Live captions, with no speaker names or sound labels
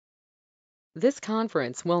This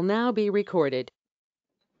conference will now be recorded.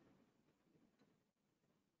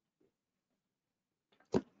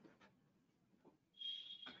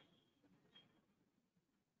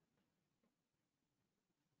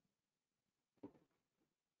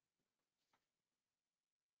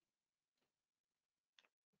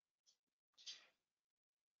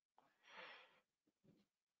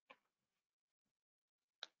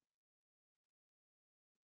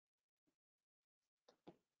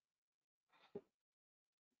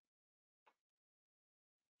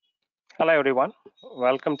 Hello, everyone.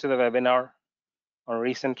 Welcome to the webinar on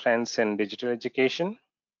recent trends in digital education.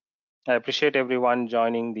 I appreciate everyone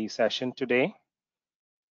joining the session today.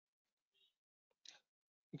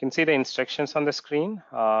 You can see the instructions on the screen.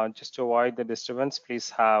 Just to avoid the disturbance,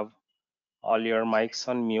 please have all your mics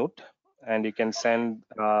on mute, and you can send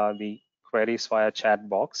the queries via chat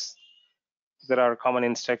box. There are common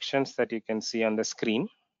instructions that you can see on the screen.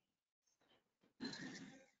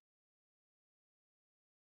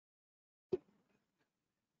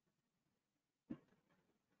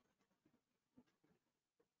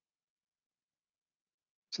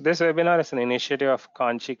 So this webinar is an initiative of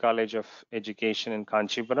Kanchi College of Education in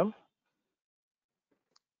Kanchipuram.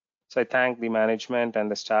 So I thank the management and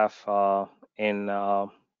the staff in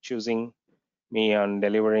choosing me on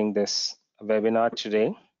delivering this webinar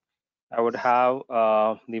today. I would have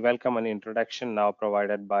the welcome and introduction now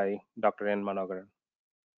provided by Dr. N. Manogaran.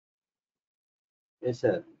 Yes,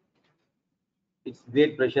 sir. It's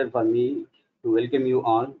great pleasure for me to welcome you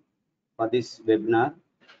all for this webinar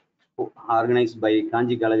organized by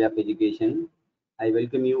Kanji College of Education. I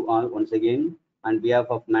welcome you all once again on behalf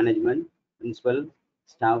of management, principal,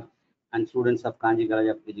 staff, and students of Kanji College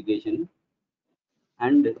of Education.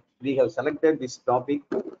 And we have selected this topic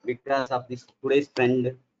because of this today's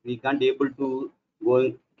trend. We can't able to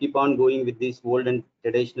keep on going with this old and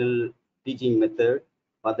traditional teaching method.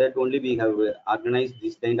 For that only we have organized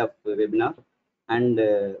this kind of webinar. And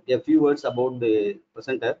a few words about the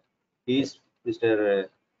presenter. He is Mr.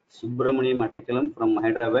 Subramaniam Attikalam from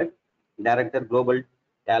Hyderabad, Director Global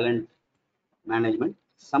Talent Management,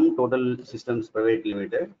 Some Total Systems Private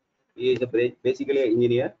Limited. He is basically an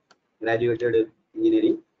engineer, graduated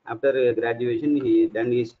engineering. After graduation, he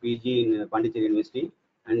done his PG in Pondicherry University,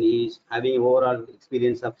 and he is having overall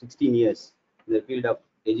experience of 16 years in the field of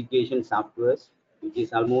education softwares, which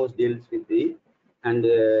is almost deals with the and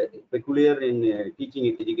peculiar in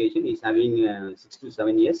teaching education. He is having 6 to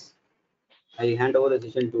 7 years. I hand over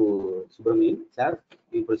the session to Subramanian. Sir,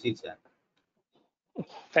 we proceed, sir.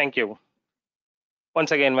 Thank you.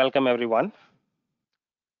 Once again, welcome everyone.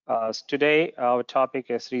 Today, our topic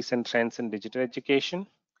is recent trends in digital education.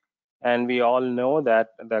 And we all know that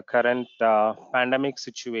the current pandemic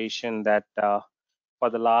situation that for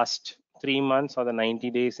the last 3 months or the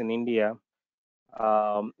 90 days in India,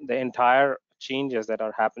 the entire changes that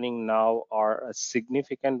are happening now are a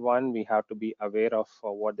significant one. We have to be aware of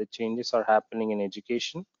what the changes are happening in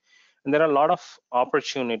education. And there are a lot of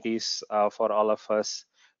opportunities for all of us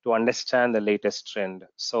to understand the latest trend.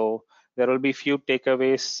 So there will be few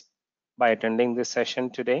takeaways by attending this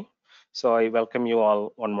session today. So I welcome you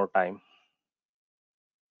all one more time.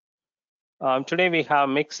 Today we have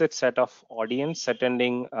mixed set of audience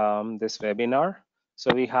attending this webinar.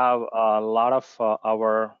 So we have a lot of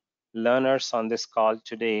our learners on this call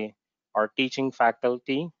today are teaching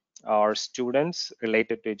faculty or students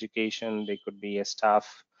related to education. They could be a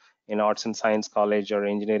staff in arts and science college or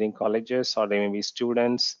engineering colleges, or they may be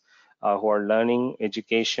students who are learning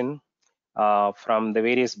education from the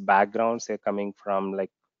various backgrounds they're coming from,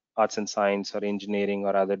 like arts and science or engineering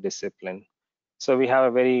or other discipline. So we have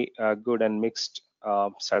a very good and mixed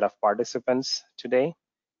set of participants today,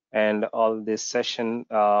 and all this session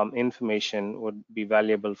information would be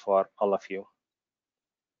valuable for all of you.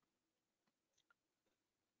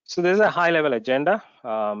 So there's a high-level agenda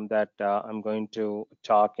that I'm going to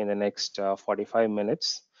talk in the next 45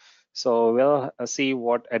 minutes. So we'll see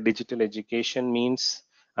what a digital education means,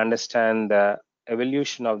 understand the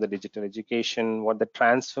evolution of the digital education, what the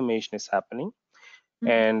transformation is happening.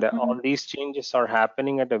 And all these changes are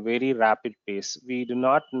happening at a very rapid pace. We do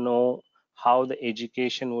not know how the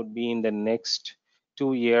education would be in the next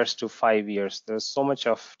 2 years to 5 years. There's so much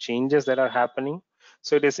of changes that are happening.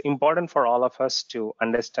 So it is important for all of us to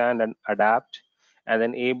understand and adapt, and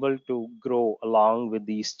then able to grow along with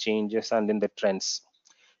these changes and in the trends.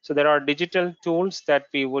 So there are digital tools that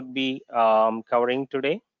we would be covering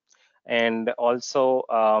today. And also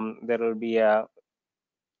there will be a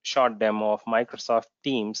short demo of Microsoft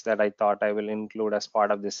Teams that I thought I will include as part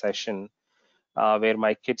of this session, where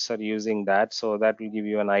my kids are using that. So that will give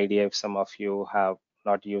you an idea if some of you have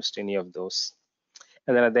not used any of those.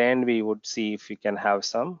 And then at the end, we would see if we can have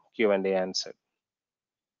some Q&A answered.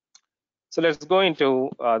 So let's go into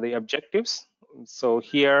the objectives. So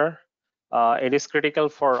here, it is critical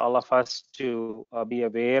for all of us to be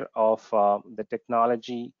aware of the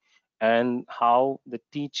technology and how the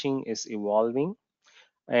teaching is evolving,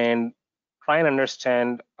 and try and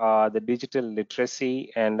understand the digital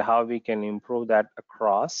literacy and how we can improve that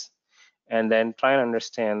across, and then try and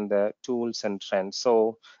understand the tools and trends.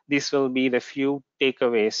 So these will be the few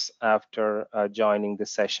takeaways after joining the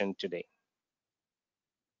session today.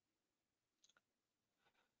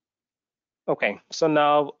 Okay, so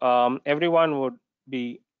now everyone would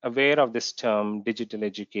be aware of this term digital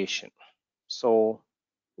education. So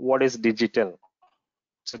what is digital?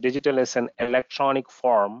 So digital is an electronic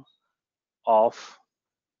form of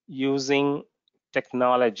using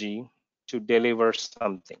technology to deliver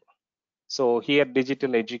something. So here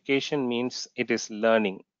digital education means it is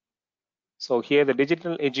learning. So here the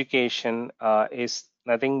digital education is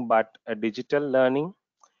nothing but a digital learning,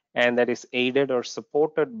 and that is aided or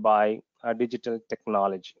supported by digital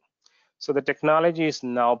technology. So the technology is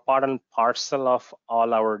now part and parcel of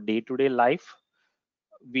all our day-to-day life.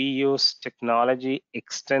 We use technology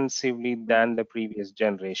extensively than the previous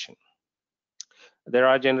generation. There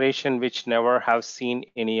are generations which never have seen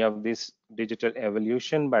any of this digital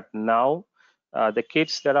evolution, but now the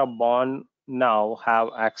kids that are born now have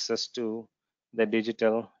access to the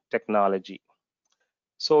digital technology.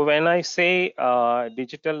 So when I say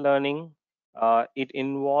digital learning, it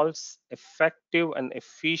involves effective and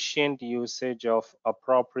efficient usage of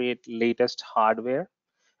appropriate latest hardware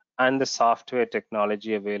and the software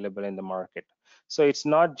technology available in the market. So it's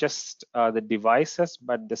not just the devices,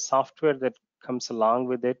 but the software that comes along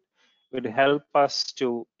with it would help us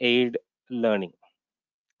to aid learning.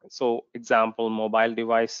 So example, mobile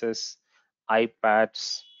devices,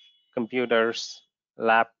 iPads, computers,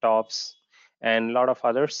 laptops, and a lot of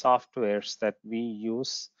other softwares that we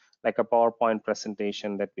use, like a PowerPoint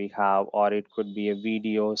presentation that we have, or it could be a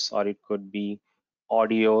videos, or it could be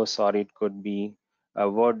audios, or it could be a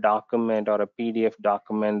Word document or a PDF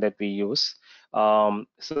document that we use.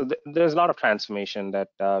 So there's a lot of transformation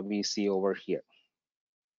that we see over here.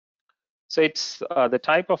 So it's the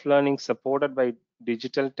type of learning supported by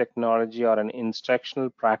digital technology or an instructional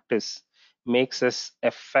practice makes us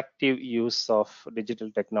effective use of digital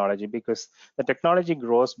technology, because the technology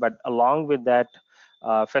grows, but along with that,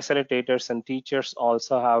 facilitators and teachers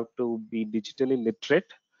also have to be digitally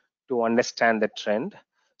literate to understand the trend.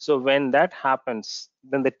 So when that happens,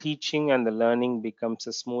 then the teaching and the learning becomes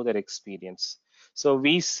a smoother experience. So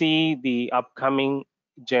we see the upcoming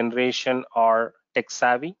generation are tech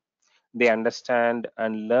savvy. They understand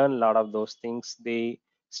and learn a lot of those things. They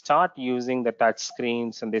start using the touch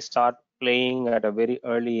screens, and they start playing at a very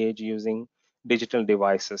early age using digital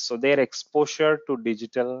devices. So their exposure to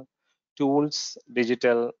digital tools,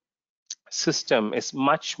 digital system is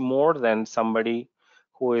much more than somebody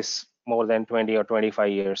who is more than 20 or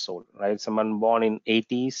 25 years old, right? Someone born in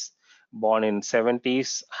 80s, born in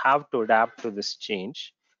 70s have to adapt to this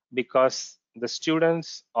change, because the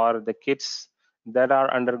students or the kids that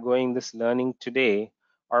are undergoing this learning today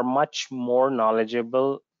are much more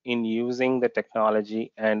knowledgeable in using the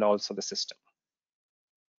technology and also the system.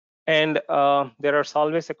 And there is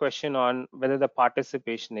always a question on whether the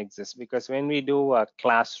participation exists, because when we do a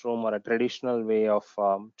classroom or a traditional way of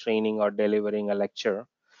training or delivering a lecture,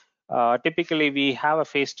 typically we have a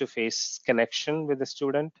face-to-face connection with the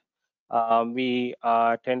student. We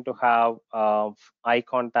tend to have eye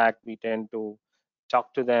contact. We tend to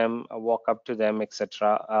talk to them, walk up to them,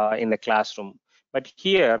 etc. In the classroom. But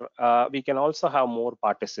here, we can also have more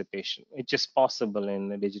participation, which is possible in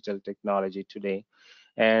the digital technology today.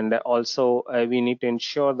 And also, we need to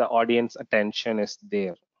ensure the audience attention is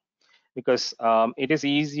there, because it is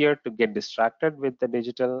easier to get distracted with the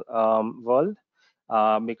digital world,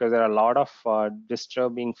 because there are a lot of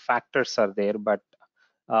disturbing factors are there. But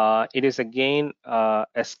it is again a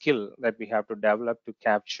skill that we have to develop to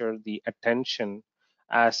capture the attention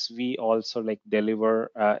as we also like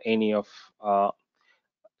deliver any of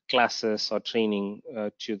classes or training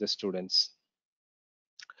to the students.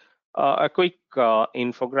 A quick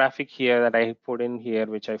infographic here that I put in here,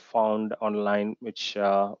 which I found online, which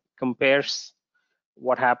compares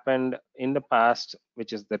what happened in the past,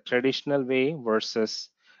 which is the traditional way versus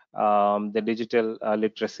the digital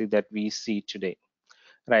literacy that we see today,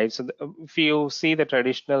 right? So if you see the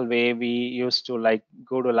traditional way, we used to like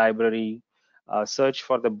go to library, search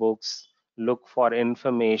for the books, look for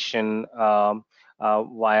information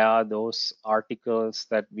via those articles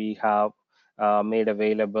that we have made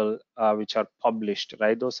available, which are published,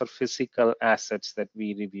 right? Those are physical assets that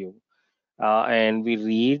we review and we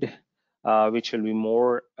read, which will be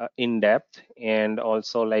more in depth, and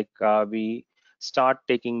also like we start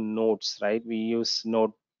taking notes, right? We use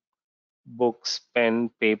notebooks, pen,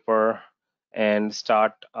 paper, and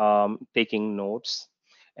start taking notes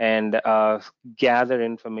and gather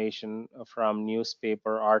information from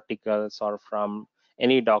newspaper articles or from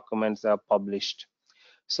any documents that are published.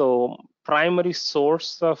 So primary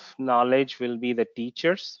source of knowledge will be the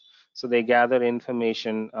teachers. So they gather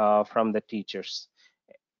information from the teachers.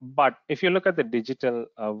 But if you look at the digital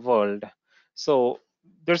world, so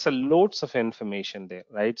there's a loads of information there,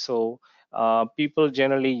 right? So people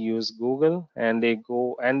generally use Google and they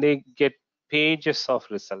go and they get pages of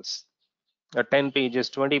results, 10 pages,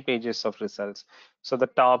 20 pages of results. So the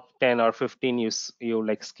top 10 or 15, you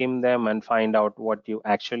like skim them and find out what you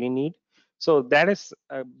actually need. So that is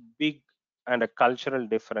a big and a cultural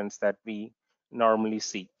difference that we normally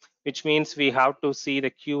see, which means we have to see the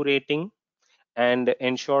curating and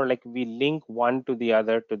ensure like we link one to the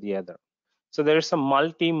other to the other. So there is a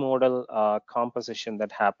multimodal composition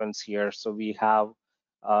that happens here. So we have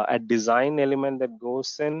a design element that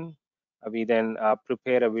goes in. We then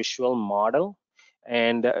prepare a visual model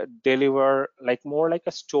and deliver like more like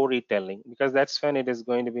a storytelling, because that's when it is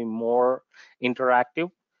going to be more interactive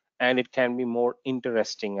and it can be more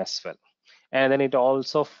interesting as well. And then it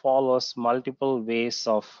also follows multiple ways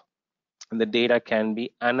of the data can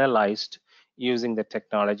be analyzed using the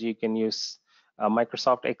technology. You can use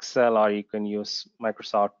Microsoft Excel, or you can use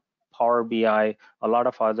Microsoft Power BI, a lot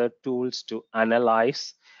of other tools to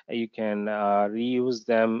analyze. You can reuse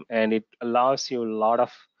them, and it allows you a lot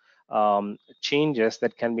of changes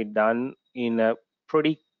that can be done in a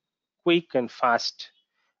pretty quick and fast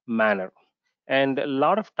manner. And a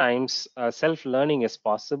lot of times, self-learning is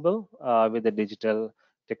possible with the digital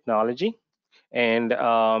technology, and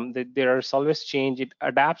there is always change. It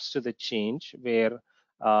adapts to the change, where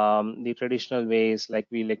the traditional ways, like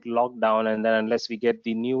we like lock down, and then unless we get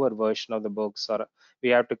the newer version of the books, or we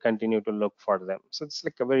have to continue to look for them. So it's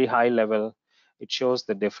like a very high level. It shows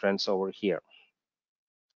the difference over here.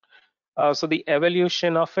 So the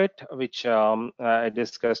evolution of it, which I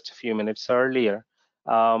discussed a few minutes earlier,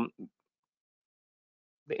 um,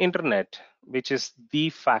 the internet, which is the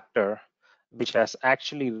factor which has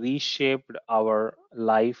actually reshaped our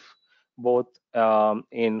life, both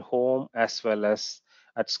in home as well as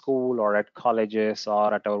at school or at colleges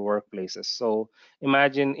or at our workplaces. So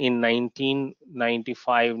imagine in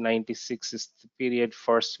 1995, 96 is the period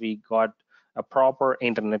first we got a proper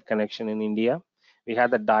internet connection in India. We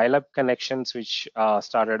had the dial-up connections, which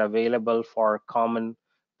started available for common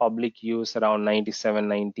public use around 97,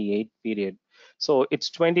 98 period. So it's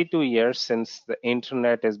 22 years since the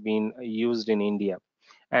internet has been used in India.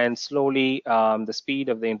 And slowly, the speed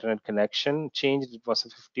of the internet connection changed. It was a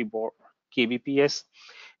 54 kbps.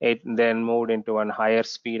 It then moved into a higher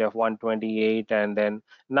speed of 128. And then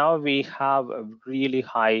now we have a really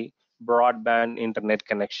high broadband internet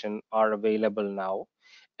connection are available now.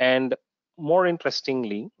 And more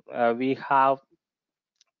interestingly, we have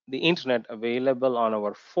the internet available on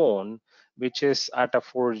our phone, which is at a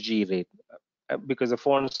 4G rate, because the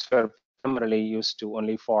phones were primarily used to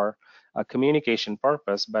only for communication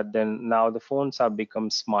purpose, but then now the phones have become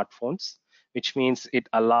smartphones, which means it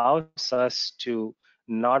allows us to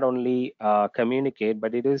not only communicate,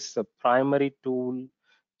 but it is a primary tool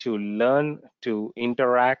to learn, to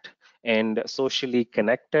interact, and socially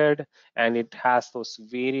connected. And it has those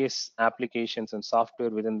various applications and software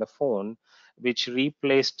within the phone, which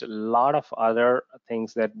replaced a lot of other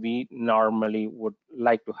things that we normally would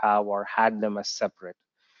like to have or had them as separate.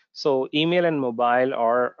 So email and mobile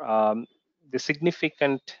are the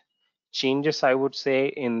significant changes, I would say,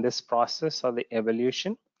 in this process or the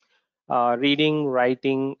evolution. Reading,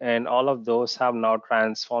 writing, and all of those have now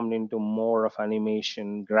transformed into more of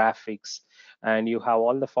animation, graphics, and you have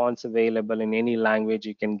all the fonts available in any language.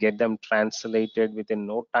 You can get them translated within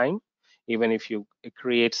no time. Even if you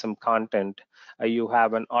create some content, you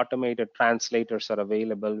have an automated translators are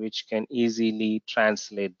available which can easily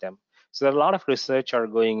translate them. So there are a lot of research are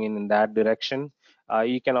going in that direction.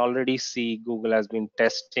 You can already see Google has been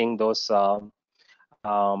testing those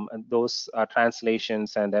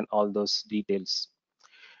translations and then all those details.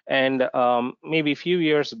 And maybe a few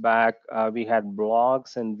years back, we had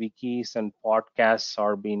blogs and wikis and podcasts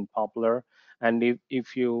are being popular. And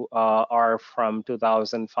if you are from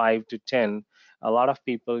 2005 to 10, a lot of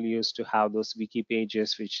people used to have those wiki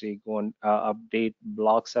pages which they go and update.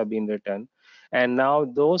 Blogs have been written. And now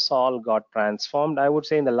those all got transformed. I would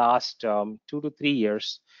say in the last 2 to 3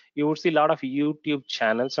 years, You would see a lot of YouTube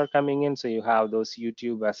channels are coming in. So you have those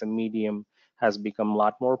YouTube as a medium has become a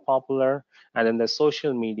lot more popular. And then the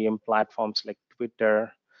social medium platforms like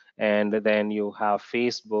Twitter, and then you have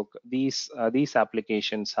Facebook. These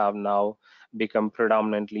applications have now become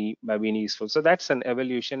predominantly being useful. So that's an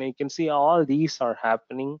evolution. And you can see all these are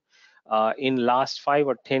happening in last 5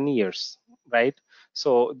 or 10 years, right?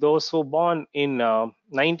 So those who born in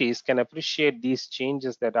 90s can appreciate these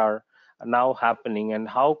changes that are now happening, and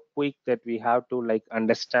how quick that we have to like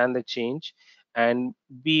understand the change and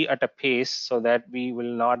be at a pace so that we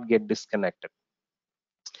will not get disconnected.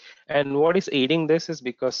 And what is aiding this is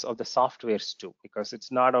because of the softwares too, because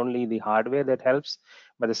it's not only the hardware that helps,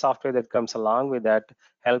 but the software that comes along with that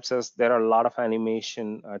helps us. There are a lot of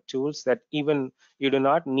animation tools that even you do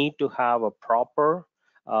not need to have a proper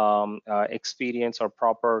experience or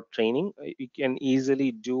proper training. You can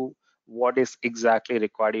easily do what is exactly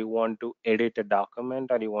required. You want to edit a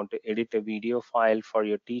document or you want to edit a video file for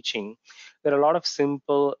your teaching. There are a lot of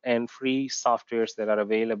simple and free softwares that are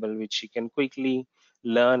available, which you can quickly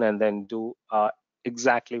learn and then do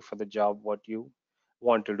exactly for the job what you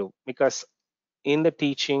want to do. Because in the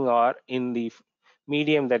teaching or in the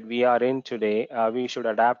medium that we are in today, we should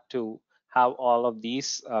adapt to have all of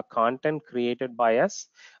these content created by us.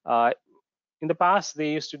 In the past,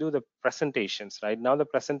 they used to do the presentations, right? Now the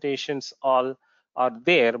presentations all are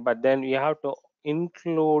there, but then you have to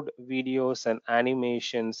include videos and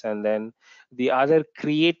animations and then the other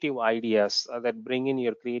creative ideas that bring in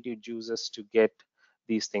your creative juices to get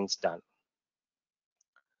these things done.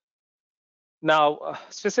 Now,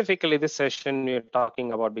 specifically this session we're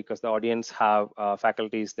talking about because the audience have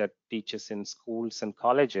faculties that teaches in schools and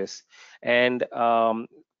colleges. And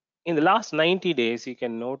in the last 90 days, you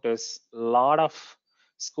can notice a lot of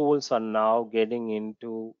schools are now getting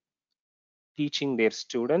into teaching their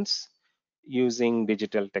students using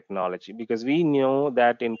digital technology, because we know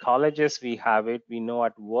that in colleges we have it, we know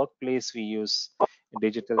at workplace we use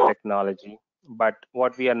digital technology. But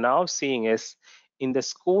what we are now seeing is in the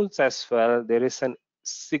schools as well, there is a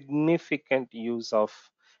significant use of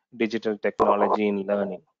digital technology in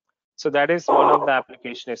learning. So that is one of the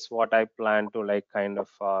application is what I plan to like kind of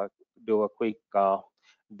do a quick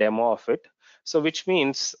demo of it. So which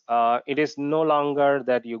means it is no longer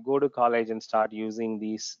that you go to college and start using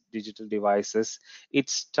these digital devices. It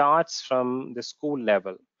starts from the school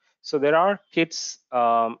level. So there are kids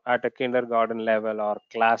at a kindergarten level or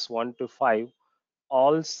class 1 to 5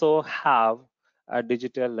 also have a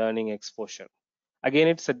digital learning exposure. Again,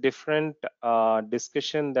 it's a different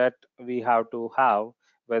discussion that we have to have,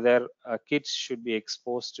 whether kids should be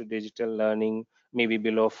exposed to digital learning maybe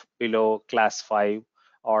below class 5,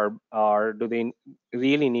 or do they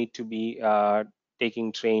really need to be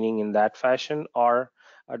taking training in that fashion, or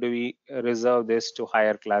do we reserve this to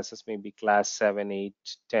higher classes, maybe class 7, 8,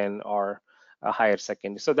 10, or a higher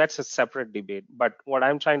secondary. So that's a separate debate. But what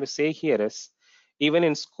I'm trying to say here is even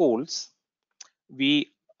in schools,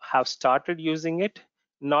 we have started using it,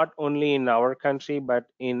 not only in our country but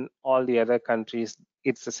in all the other countries.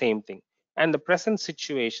 It's the same thing. And the present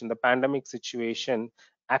situation, the pandemic situation,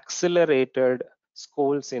 accelerated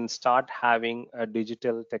schools in start having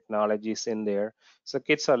digital technologies in there. So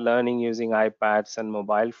kids are learning using iPads and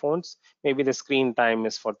mobile phones. Maybe the screen time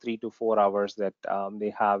is for 3 to 4 hours that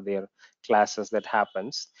they have their classes that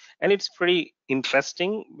happens. And it's pretty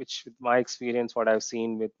interesting, which with my experience, what I've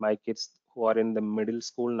seen with my kids who are in the middle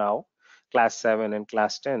school now, class 7 and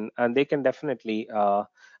class 10, and they can definitely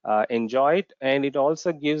enjoy it. And it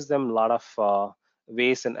also gives them a lot of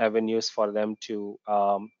ways and avenues for them to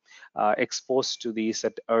expose to these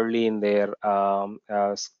at early in their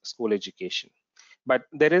school education. But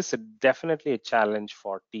there is definitely a challenge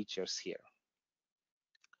for teachers here.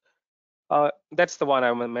 That's the one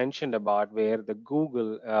I mentioned about, where the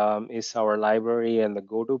Google is our library and the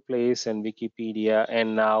go-to place, and Wikipedia.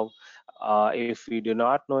 And now, if we do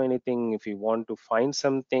not know anything, if we want to find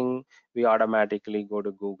something, we automatically go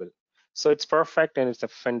to Google. So it's perfect and it's a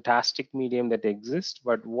fantastic medium that exists.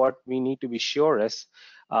 But what we need to be sure is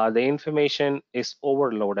the information is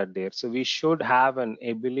overloaded there. So we should have an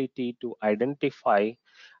ability to identify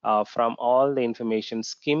from all the information,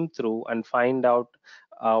 skim through and find out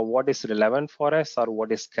what is relevant for us or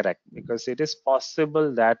what is correct, because it is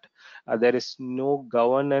possible that there is no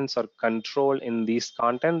governance or control in this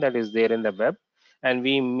content that is there in the web, and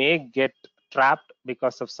we may get trapped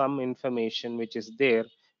because of some information which is there,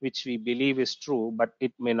 which we believe is true, but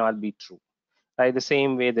it may not be true. Right, the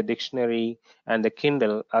same way the dictionary and the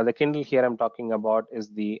Kindle here I'm talking about is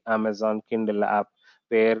the Amazon Kindle app,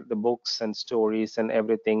 where the books and stories and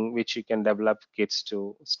everything which you can develop kids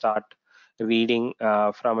to start reading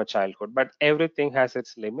from a childhood, but everything has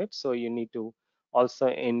its limit, so you need to also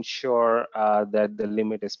ensure that the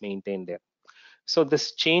limit is maintained there. So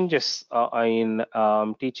this changes in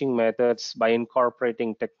teaching methods by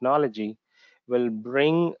incorporating technology will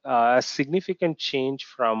bring a significant change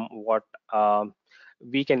from what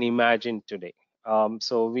we can imagine today.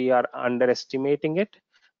 So we are underestimating it,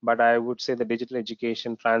 but I would say the digital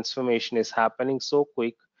education transformation is happening so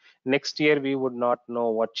quick. Next year, we would not know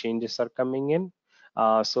what changes are coming in.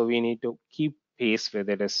 So we need to keep pace with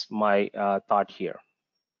it, is my thought here.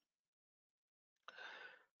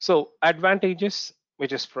 So advantages,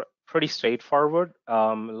 which is pretty straightforward.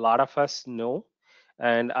 A lot of us know,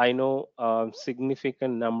 and I know a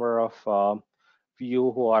significant number of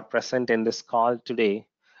you who are present in this call today.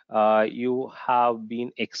 You have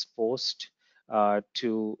been exposed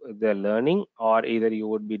to the learning, or either you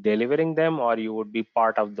would be delivering them, or you would be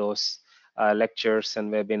part of those lectures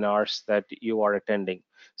and webinars that you are attending.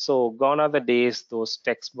 So gone are the days those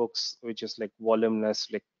textbooks, which is like voluminous,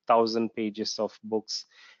 like 1,000 pages of books,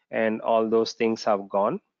 and all those things have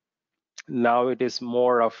gone. Now it is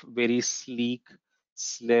more of very sleek,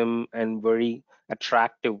 slim, and very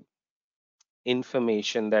attractive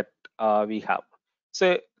information that we have.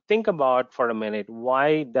 So think about for a minute,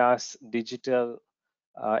 why does digital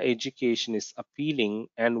education is appealing,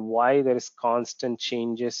 and why there is constant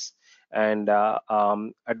changes and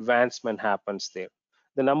advancement happens there?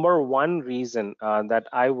 The number one reason that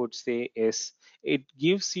I would say is it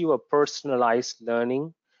gives you a personalized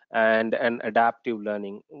learning and an adaptive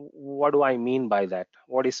learning. What do I mean by that?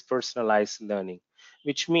 What is personalized learning?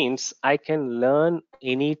 Which means I can learn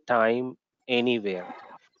anytime, anywhere.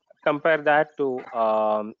 Compare that to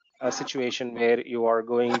a situation where you are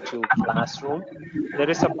going to classroom. There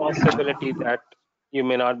is a possibility that you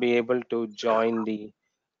may not be able to join the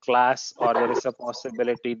class, or there is a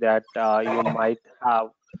possibility that you might have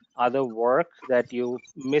other work that you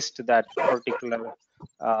missed that particular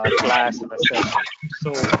class or a session.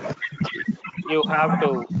 So you have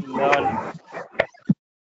to learn.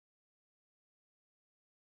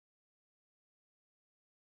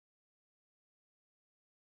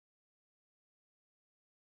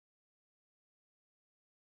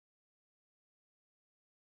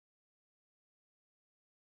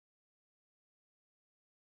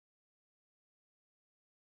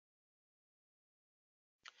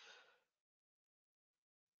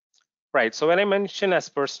 Right. So when I mention as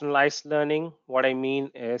personalized learning, what I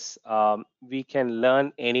mean is we can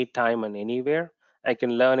learn anytime and anywhere. I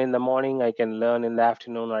can learn in the morning, I can learn in the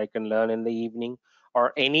afternoon, or I can learn in the evening,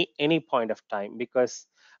 or any point of time. Because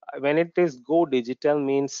when it is go digital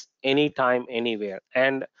means anytime, anywhere.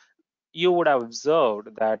 And you would have observed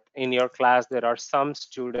that in your class there are some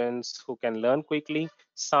students who can learn quickly,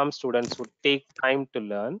 some students would take time to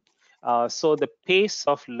learn. So the pace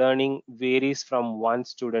of learning varies from one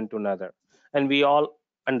student to another, and we all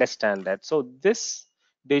understand that. So this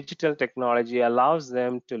digital technology allows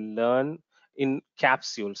them to learn in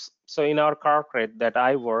capsules. So in our corporate that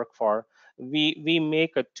I work for, we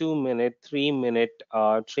make a 2 minute, 3 minute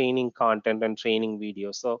training content and training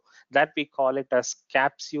video. So that we call it as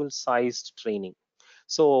capsule sized training.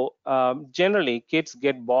 So generally kids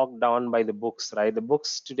get bogged down by the books, right? The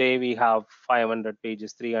books today we have 500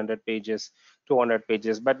 pages, 300 pages, 200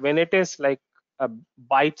 pages, but when it is like a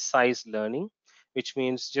bite sized learning, which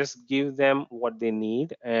means just give them what they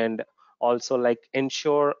need, and also like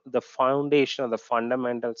ensure the foundation or the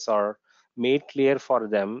fundamentals are made clear for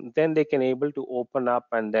them, then they can able to open up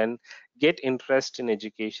and then get interest in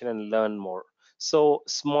education and learn more. So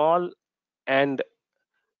small and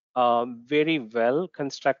very well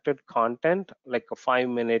constructed content, like a 5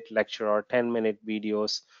 minute lecture or 10 minute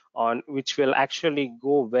videos, on which will actually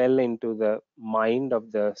go well into the mind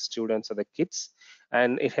of the students or the kids,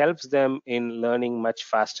 and it helps them in learning much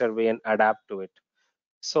faster way and adapt to it.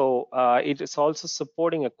 So it is also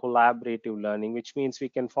supporting a collaborative learning, which means we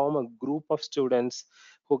can form a group of students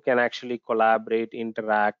who can actually collaborate,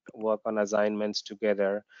 interact, work on assignments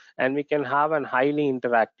together, and we can have a highly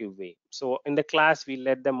interactive way. So in the class, we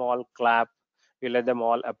let them all clap, we let them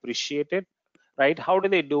all appreciate it, right? How do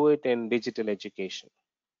they do it in digital education?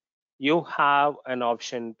 You have an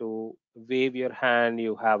option to wave your hand,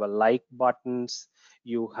 you have a like buttons,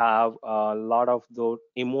 you have a lot of those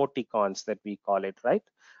emoticons that we call it, right?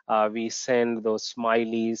 We send those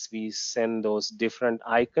smileys, we send those different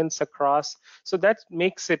icons across, so that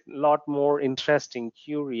makes it a lot more interesting,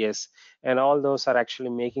 curious, and all those are actually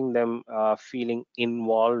making them feeling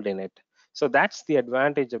involved in it. So that's the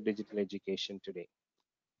advantage of digital education today.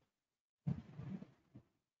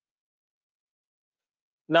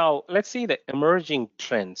 Now let's see the emerging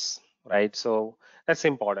trends. right? So that's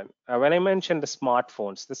important. When I mentioned the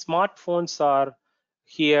smartphones are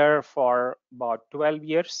here for about 12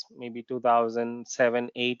 years, maybe 2007,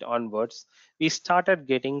 8 onwards. We started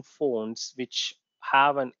getting phones which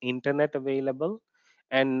have an internet available.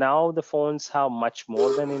 And now the phones have much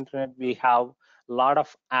more than internet. We have a lot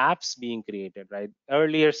of apps being created, right?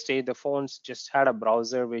 Earlier stage, the phones just had a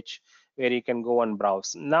browser which where you can go and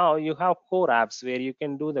browse. Now you have core apps where you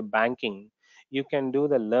can do the banking, you can do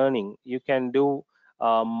the learning, you can do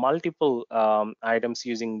multiple items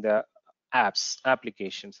using the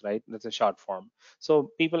applications, right? That's a short form.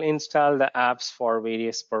 So people install the apps for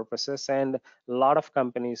various purposes, and a lot of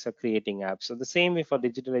companies are creating apps. So the same way for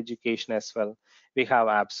digital education as well, we have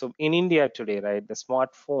apps. So in India today, right, the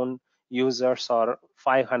smartphone users are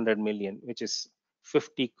 500 million, which is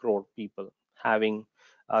 50 crore people having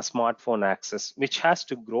smartphone access, which has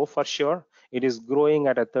to grow for sure. It is growing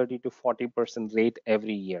at a 30 to 40% rate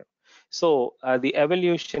every year. So the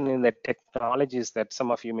evolution in the technologies that some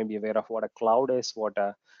of you may be aware of, what a cloud is, what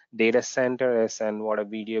a data center is, and what a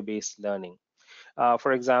video-based learning.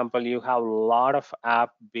 For example, you have a lot of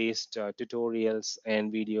app-based tutorials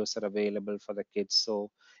and videos are available for the kids. So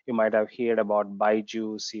you might have heard about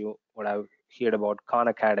Byju's, you would have heard about Khan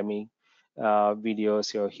Academy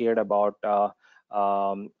videos, you heard about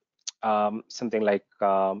um, something like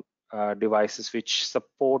devices which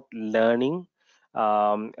support learning,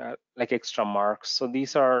 like extra marks. So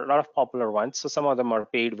these are a lot of popular ones. So some of them are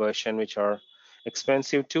paid version, which are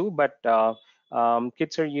expensive too, but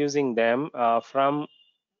kids are using them from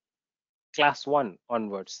class one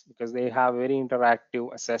onwards because they have very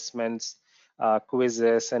interactive assessments,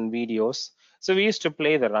 quizzes, and videos. So we used to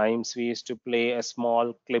play the rhymes, we used to play a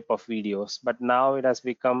small clip of videos, but now it has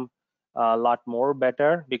become a lot more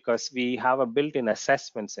better because we have a built-in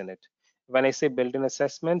assessments in it. When I say built-in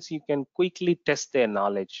assessments, you can quickly test their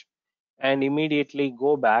knowledge and immediately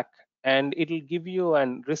go back, and it'll give you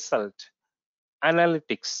an result.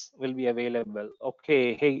 Analytics will be available.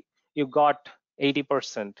 Okay, hey, you got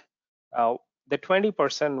 80%. The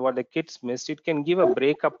 20% what the kids missed, it can give a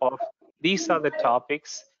breakup of these are the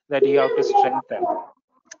topics that you have to strengthen.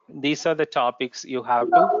 These are the topics you have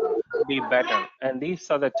to be better. And these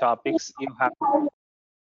are the topics you have.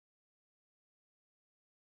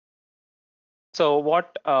 So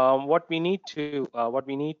what we need to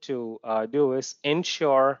do is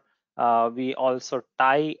ensure we also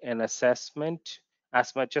tie an assessment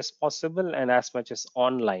as much as possible and as much as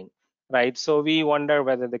online, right? So we wonder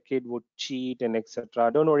whether the kid would cheat and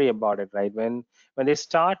etc. Don't worry about it, right? When they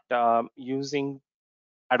start using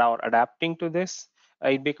adapting to this,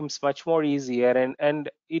 it becomes much more easier, and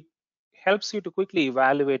it helps you to quickly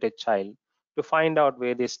evaluate a child to find out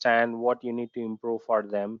where they stand, what you need to improve for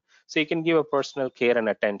them, so you can give a personal care and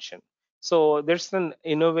attention. So there's an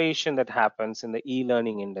innovation that happens in the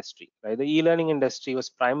e-learning industry, right? The e-learning industry was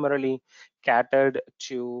primarily catered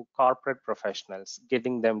to corporate professionals,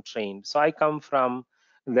 getting them trained. So I come from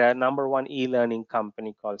the number one e-learning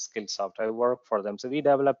company called Skillsoft. I work for them. So we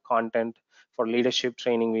develop content for leadership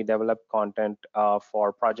training, we develop content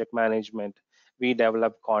for project management, we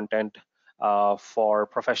develop content for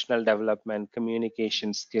professional development,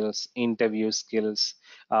 communication skills, interview skills,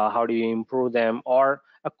 how do you improve them, or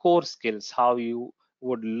a core skills, how you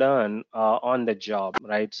would learn on the job,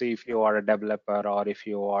 right? So if you are a developer, or if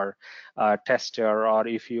you are a tester, or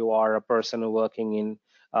if you are a person working in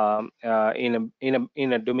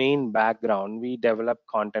a domain background, we develop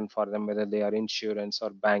content for them, whether they are insurance or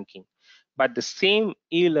banking. But the same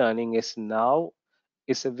e-learning is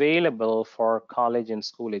available for college and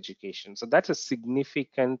school education. So that's a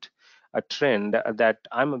significant trend that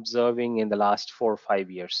I'm observing in the last 4 or 5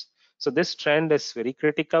 years. So this trend is very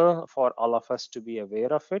critical for all of us to be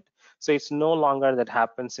aware of it. So it's no longer that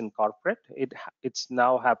happens in corporate. It's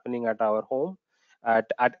now happening at our home,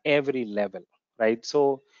 at every level, right?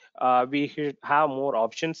 So we should have more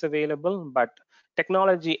options available, but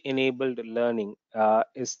technology enabled learning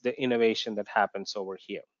is the innovation that happens over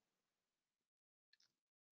here.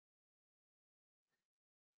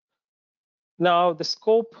 Now, the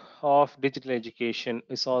scope of digital education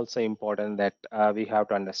is also important that we have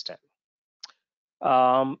to understand.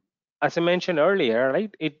 Um, as I mentioned earlier,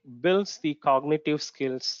 right, it builds the cognitive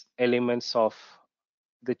skills elements of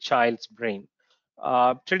the child's brain.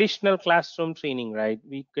 Traditional classroom training, right,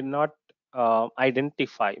 we cannot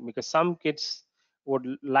identify, because some kids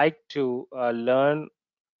would like to learn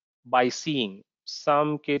by seeing.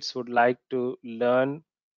 Some kids would like to learn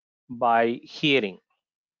by hearing,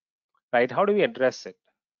 right? How do we address it?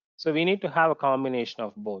 So we need to have a combination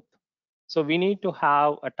of both. So we need to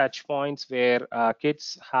have a touch points where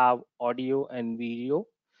kids have audio and video.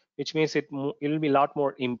 which means it'll be a lot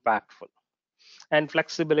more impactful. And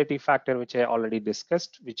flexibility factor, which I already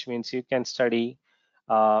discussed, which means you can study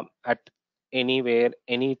at anywhere,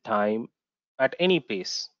 anytime, at any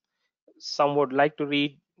pace. Some would like to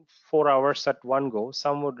read 4 hours at one go.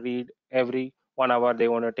 Some would read every 1 hour they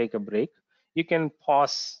want to take a break. You can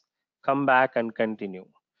pause, come back, and continue.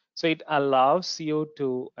 So it allows you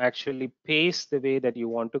to actually pace the way that you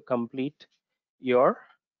want to complete your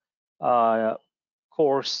uh,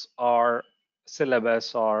 course or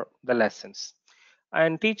syllabus or the lessons.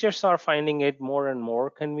 And teachers are finding it more and more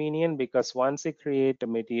convenient because once they create a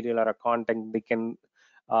material or a content, they can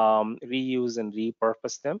reuse and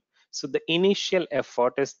repurpose them. So the initial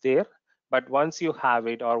effort is there, but once you have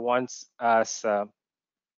it, or once as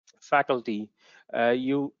faculty,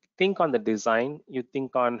 you think on the design, you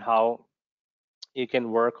think on how you can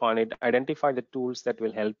work on it, identify the tools that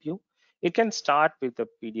will help you. It can start with a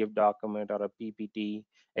PDF document or a PPT,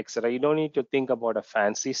 etc. You don't need to think about a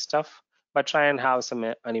fancy stuff, but try and have some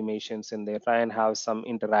animations in there, try and have some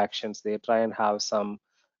interactions there, try and have some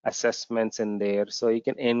assessments in there, so you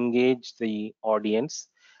can engage the audience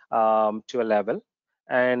to a level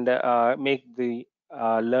and make the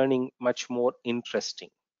learning much more interesting.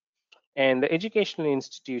 And the educational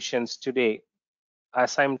institutions today,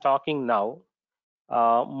 as I'm talking now,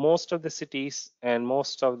 most of the cities and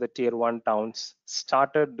most of the tier one towns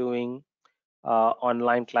started doing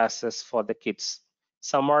online classes for the kids.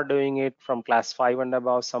 Some are doing it from class 5 and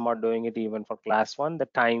above, some are doing it even for class 1. The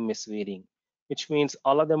time is varying, which means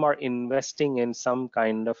all of them are investing in some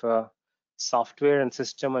kind of a software and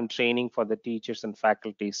system and training for the teachers and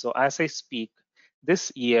faculty. So as I speak,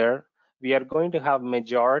 this year, we are going to have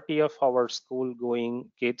majority of our school going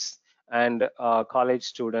kids and college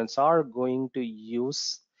students are going to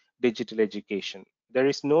use digital education. There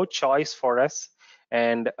is no choice for us,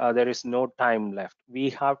 and there is no time left. We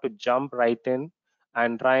have to jump right in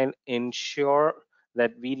and try and ensure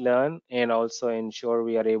that we learn and also ensure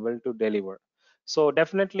we are able to deliver. So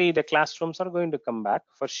definitely the classrooms are going to come back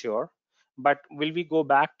for sure, but will we go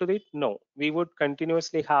back to it? No, we would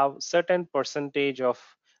continuously have certain percentage of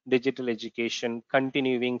digital education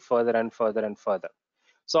continuing further and further and further.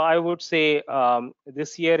 So I would say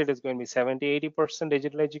this year it is going to be 70-80%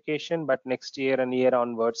 digital education, but next year and year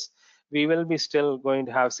onwards, we will be still going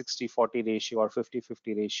to have 60-40 ratio or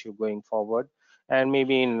 50-50 ratio going forward. And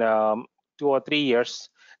maybe in 2 or 3 years,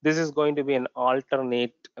 this is going to be an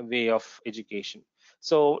alternate way of education.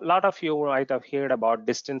 So a lot of you might have heard about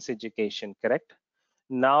distance education, correct?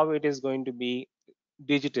 Now it is going to be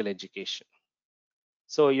digital education.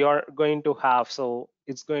 So you're going to have, so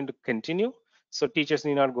it's going to continue. So teachers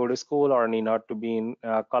need not go to school or need not to be in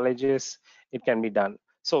colleges. It can be done.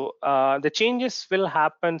 So the changes will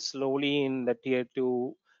happen slowly in the tier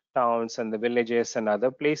 2 towns and the villages and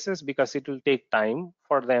other places because it will take time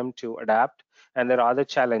for them to adapt. And there are other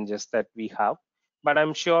challenges that we have. But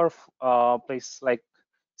I'm sure places like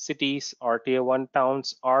cities or tier 1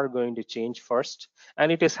 towns are going to change first.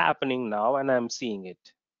 And it is happening now, and I'm seeing it.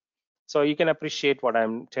 So you can appreciate what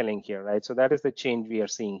I'm telling here, right? So that is the change we are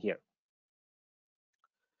seeing here.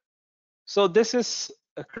 So this is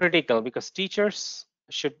critical because teachers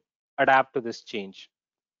should adapt to this change.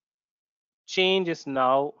 Change is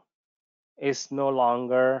no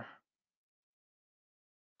longer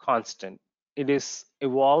constant. It is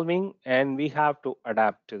evolving and we have to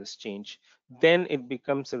adapt to this change. Then it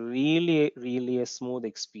becomes a really a smooth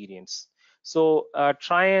experience. So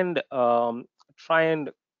try and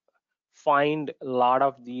find a lot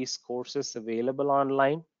of these courses available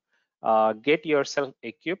online. Get yourself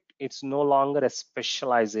equipped. It's no longer a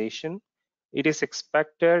specialization. It is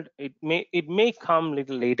expected. It may come a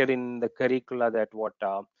little later in the curricula that what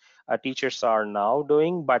teachers are now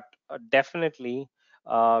doing, but definitely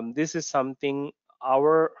this is something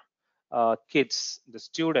our kids, the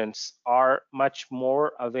students, are much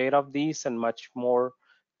more aware of these and much more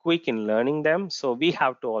quick in learning them. So we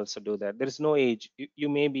have to also do that. There is no age. You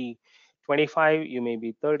may be 25, you may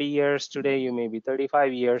be 30 years today, you may be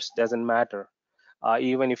 35 years, doesn't matter.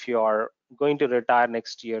 Even if you are going to retire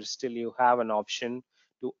next year, still you have an option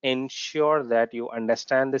to ensure that you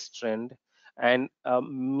understand this trend and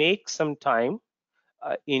make some time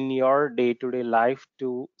in your day-to-day life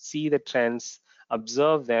to see the trends,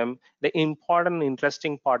 observe them. The important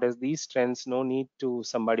interesting part is these trends no need to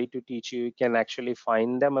somebody to teach you. You can actually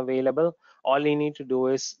find them available. All you need to do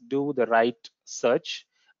is do the right search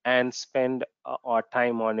and spend our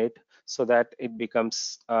time on it so that it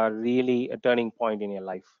becomes really a turning point in your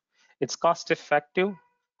life. It's cost effective.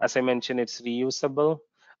 As I mentioned, it's reusable.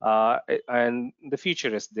 and the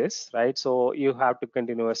future is this, right? So you have to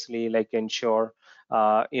continuously like ensure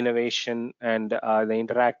innovation and the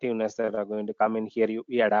interactiveness that are going to come in here, you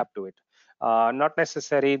adapt to it. Not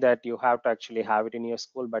necessary that you have to actually have it in your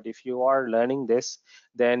school, but if you are learning this,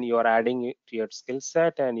 then you are adding it to your skill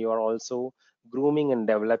set, and you are also grooming and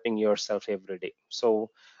developing yourself every day. So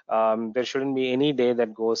there shouldn't be any day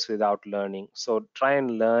that goes without learning. So try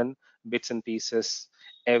and learn bits and pieces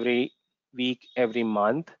every week, every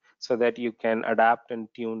month, so that you can adapt and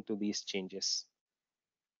tune to these changes.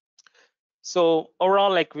 So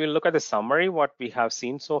overall, like we'll look at the summary, what we have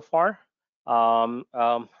seen so far.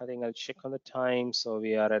 I think I'll check on the time. So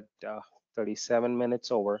we are at 37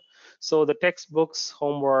 minutes over. So the textbooks,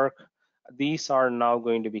 homework, these are now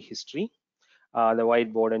going to be history. The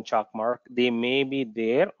whiteboard and chalk mark, they may be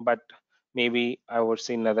there, but maybe I would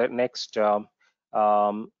say another next um,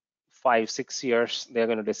 5-6 years, they're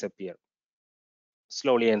going to disappear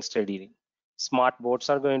slowly and steadily. Smart boards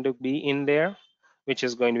are going to be in there, which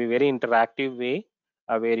is going to be very interactive way,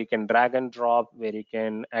 where you can drag and drop, where you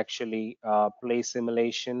can actually play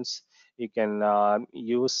simulations. You can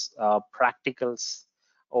use practicals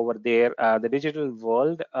over there. The digital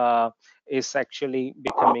world is actually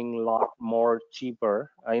becoming a lot more cheaper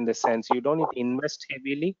in the sense you don't need to invest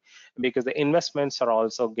heavily, because the investments are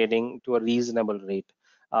also getting to a reasonable rate.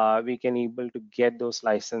 We can able to get those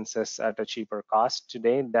licenses at a cheaper cost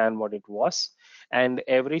today than what it was, and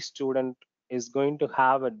every student is going to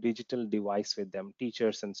have a digital device with them,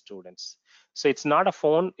 teachers and students. So it's not a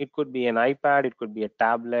phone, it could be an iPad, it could be a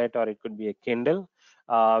tablet, or it could be a Kindle.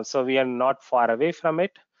 So we are not far away from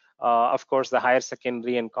it. Of course, the higher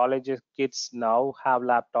secondary and college kids now have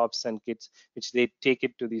laptops and kits which they take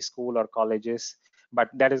it to the school or colleges, but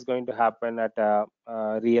that is going to happen at a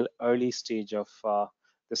real early stage of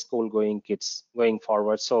the school going kids going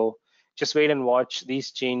forward. So just wait and watch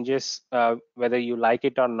these changes, whether you like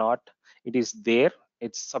it or not. It is there.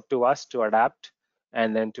 It's up to us to adapt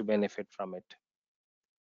and then to benefit from it.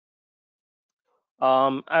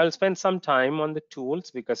 I'll spend some time on the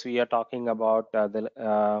tools because we are talking about the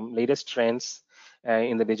latest trends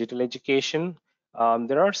in the digital education.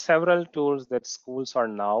 There are several tools that schools are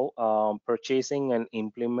now purchasing and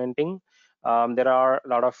implementing. There are a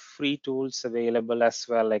lot of free tools available as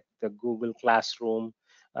well, like the Google Classroom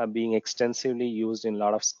being extensively used in a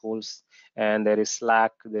lot of schools. And there is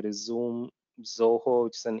Slack, there is Zoom, Zoho,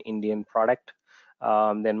 which is an Indian product,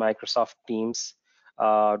 then Microsoft Teams,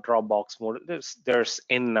 Dropbox mode. There's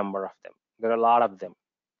n number of them. There are a lot of them.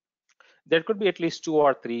 There could be at least 2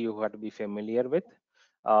 or 3 you have to be familiar with.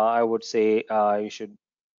 I would say you should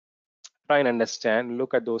try and understand,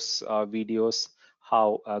 look at those videos,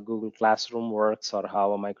 how Google Classroom works or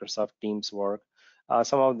how Microsoft Teams work.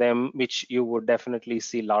 Some of them which you would definitely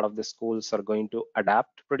see a lot of the schools are going to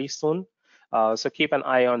adapt pretty soon. So keep an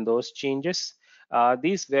eye on those changes.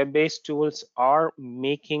 These web-based tools are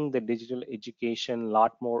making the digital education a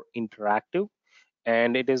lot more interactive,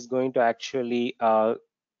 and it is going to actually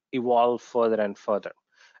evolve further and further.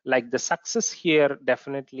 Like the success here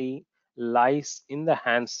definitely lies in the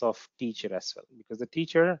hands of teacher as well, because the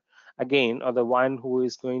teacher again are the one who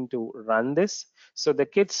is going to run this. So the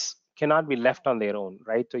kids cannot be left on their own,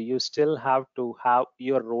 right? So you still have to have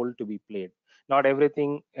your role to be played. Not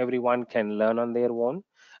everything everyone can learn on their own.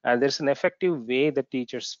 And there's an effective way the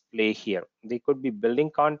teachers play here. They could be building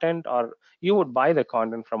content, or you would buy the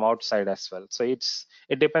content from outside as well. So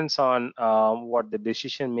it depends on what the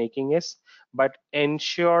decision making is, but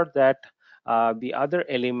ensure that the other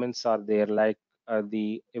elements are there, like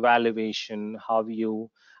the evaluation, how you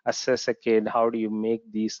assess a kid, how do you make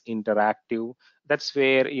these interactive. That's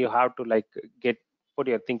where you have to like get put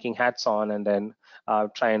your thinking hats on and then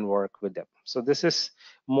try and work with them. So this is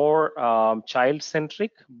more child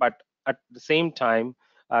centric, but at the same time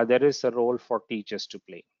there is a role for teachers to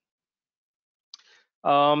play.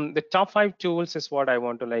 The top 5 tools is what I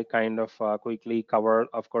want to like kind of quickly cover.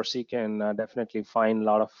 Of course, you can definitely find a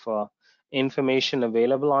lot of information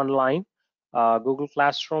available online. Google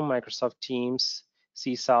Classroom, Microsoft Teams,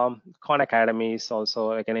 CISA, Khan Academy is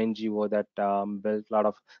also like an NGO that built a lot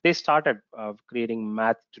of, they started creating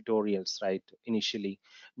math tutorials, right, initially,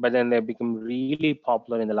 but then they become really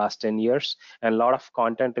popular in the last 10 years, and a lot of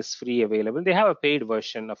content is free available. They have a paid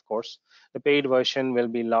version, of course. The paid version will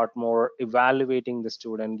be a lot more evaluating the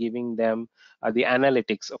student, giving them the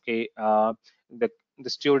analytics. Okay, the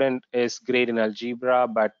student is great in algebra,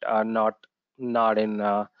 but not in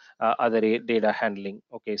other data handling.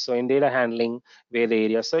 Okay, so in data handling, where the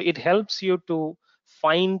area, so it helps you to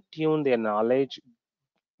fine tune their knowledge,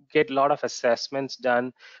 get a lot of assessments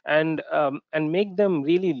done, and make them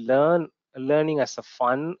really learn learning as a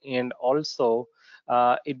fun, and also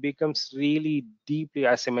it becomes really deeply,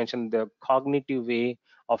 as I mentioned, the cognitive way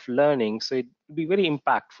of learning. So it be very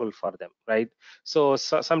impactful for them, right? So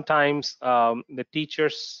sometimes the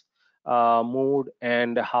teachers mood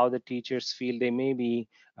and how the teachers feel, they may be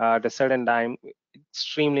at a certain time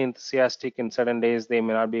extremely enthusiastic, in certain days they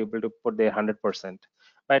may not be able to put their 100%.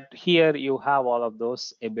 But here you have all of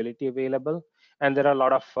those ability available, and there are a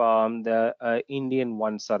lot of the Indian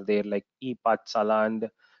ones are there, like ePathshala and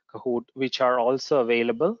Kahoot, which are also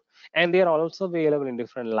available, and they are also available in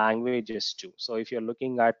different languages too. So if you're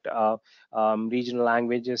looking at regional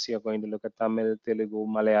languages, you're going to look at Tamil, Telugu,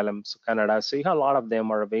 Malayalam, so Kannada. So you have a lot of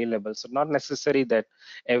them are available. So not necessary that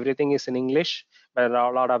everything is in English, but a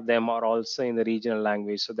lot of them are also in the regional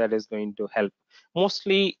language. So that is going to help.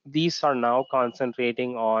 Mostly these are now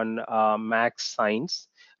concentrating on max science,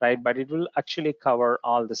 right? But it will actually cover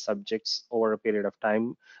all the subjects over a period of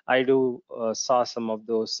time. I do saw some of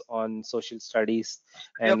those on social studies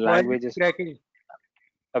Your and voice is languages cracking.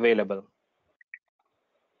 available.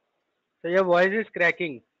 So your voice is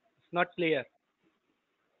cracking. It's not clear.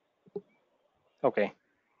 Okay.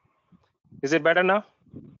 Is it better now?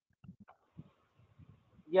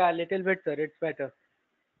 Yeah, a little bit, sir. It's better.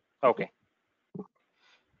 Okay.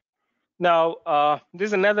 Now, this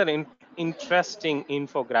is another interesting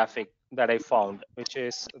infographic that I found, which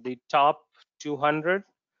is the top 200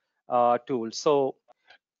 tools. So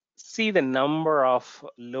see the number of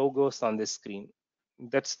logos on this screen.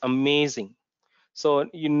 That's amazing. So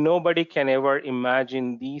nobody can ever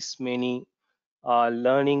imagine these many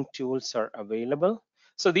learning tools are available.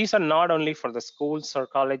 So these are not only for the schools or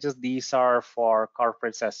colleges, these are for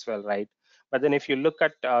corporates as well, right? But then if you look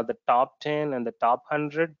at the top 10 and the top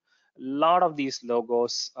 100, a lot of these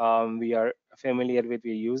logos we are familiar with,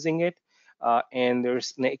 we're using it. And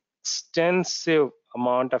there's an extensive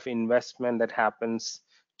amount of investment that happens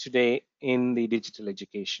today in the digital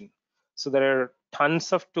education. So there are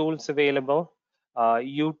tons of tools available.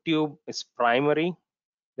 YouTube is primary,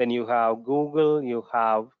 then you have Google, you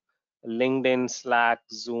have LinkedIn, Slack,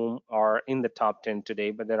 Zoom are in the top 10 today,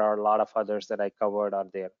 but there are a lot of others that I covered are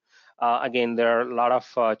there. Again, there are a lot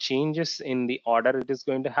of changes in the order it is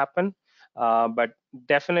going to happen, but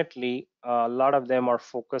definitely a lot of them are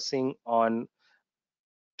focusing on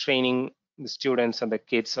training the students and the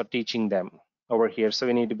kids or teaching them over here. So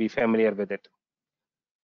we need to be familiar with it.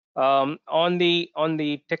 On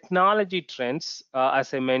the technology trends,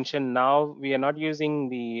 as I mentioned, now we are not using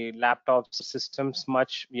the laptops systems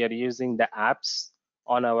much. We are using the apps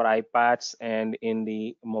on our iPads and in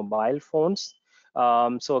the mobile phones.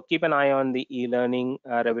 So keep an eye on the e-learning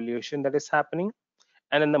revolution that is happening,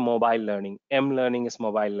 and in the mobile learning. M-learning is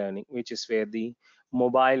mobile learning, which is where the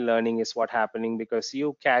mobile learning is what happening, because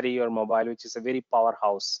you carry your mobile, which is a very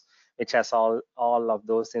powerhouse, which has all of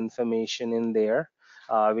those information in there,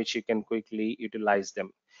 which you can quickly utilize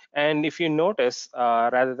them. And if you notice,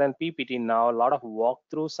 rather than PPT, now a lot of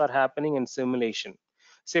walkthroughs are happening in simulation.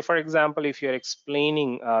 Say, for example, if you're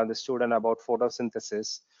explaining the student about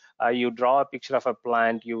photosynthesis, you draw a picture of a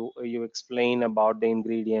plant, you explain about the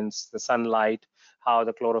ingredients, the sunlight, how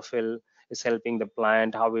the chlorophyll is helping the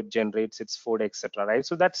plant, how it generates its food, etc. Right?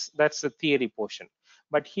 So that's the theory portion.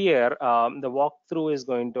 But here, the walkthrough is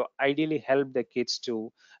going to ideally help the kids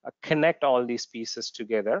to connect all these pieces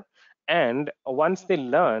together. And once they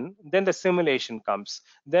learn, then the simulation comes.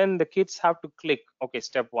 Then the kids have to click, okay,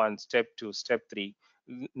 step 1, step 2, step 3,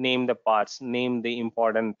 name the parts, name the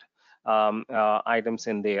important items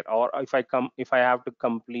in there. Or if I have to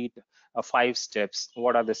complete 5 steps,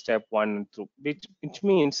 what are the step 1 and 2, which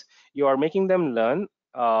means you are making them learn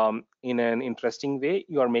in an interesting way,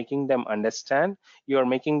 you are making them understand, you are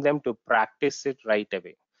making them to practice it right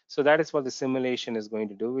away. So that is what the simulation is going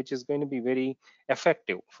to do, which is going to be very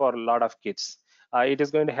effective for a lot of kids. It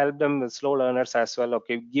is going to help them with slow learners as well,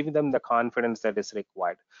 okay, give them the confidence that is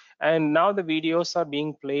required. And now the videos are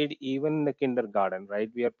being played even in the kindergarten, right?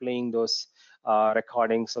 We are playing those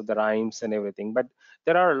recordings of the rhymes and everything. But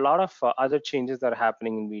there are a lot of other changes that are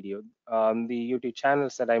happening in video. The YouTube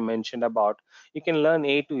channels that I mentioned about, you can learn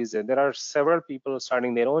A to Z. There are several people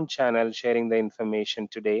starting their own channel, sharing the information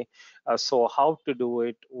today. So how to do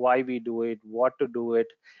it, why we do it, what to do it,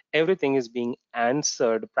 everything is being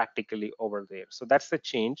answered practically over there. So that's the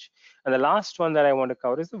change. And the last one that I want to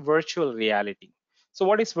cover is the virtual reality. So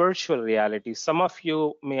what is virtual reality? Some of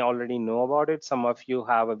you may already know about it. Some of you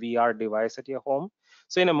have a VR device at your home.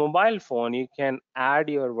 So in a mobile phone, you can add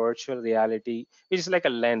your virtual reality, which is like a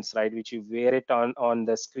lens, right? Which you wear it on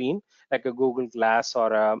the screen, like a Google Glass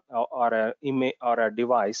or a image or a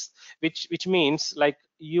device, which means like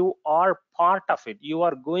you are part of it. You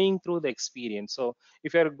are going through the experience. So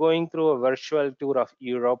if you're going through a virtual tour of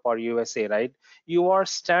Europe or USA, right, you are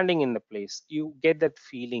standing in the place, you get that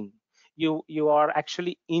feeling, you are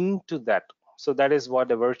actually into that. So that is what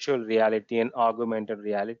the virtual reality and augmented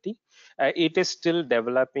reality. It is still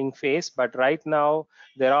developing phase, but right now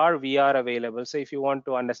there are VR available. So if you want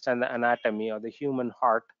to understand the anatomy or the human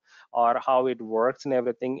heart or how it works and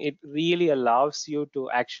everything, it really allows you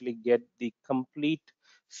to actually get the complete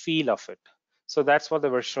feel of it. So that's for the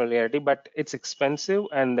virtual reality, but it's expensive,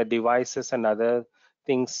 and the devices and other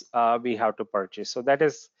things we have to purchase. So that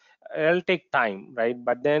is, it'll take time, right?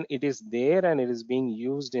 But then it is there and it is being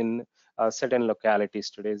used in certain localities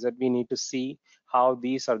today. That we need to see how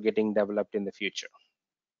these are getting developed in the future.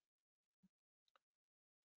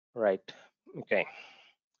 Right. Okay.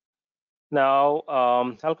 Now,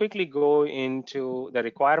 I'll quickly go into the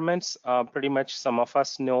requirements. Pretty much some of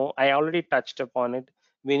us know, I already touched upon it.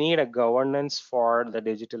 We need a governance for the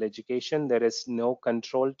digital education. There is no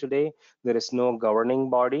control today. There is no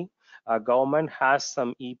governing body. Government has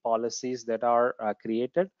some e-policies that are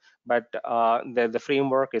created, but the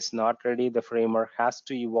framework is not ready. The framework has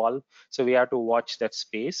to evolve. So we have to watch that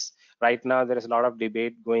space. Right now, there is a lot of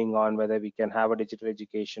debate going on whether we can have a digital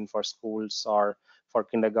education for schools or for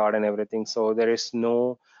kindergarten, everything. So there is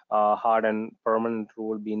no hard and permanent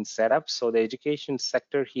rule being set up. So the education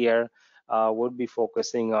sector here would be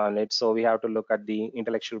focusing on it. So we have to look at the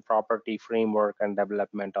intellectual property framework and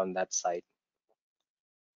development on that side.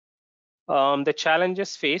 The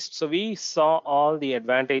challenges faced. So we saw all the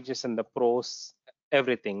advantages and the pros,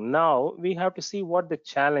 everything. Now we have to see what the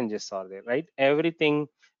challenges are there, right? Everything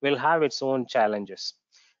will have its own challenges.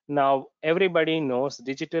 Now everybody knows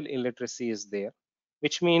digital illiteracy is there,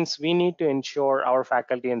 which means we need to ensure our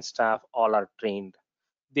faculty and staff all are trained.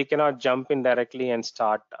 They cannot jump in directly and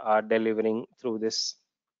start delivering through this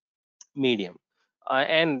medium.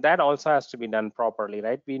 And that also has to be done properly,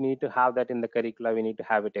 right? We need to have that in the curricula. We need to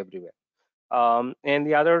have it everywhere. And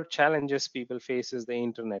the other challenges people face is the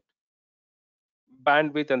internet,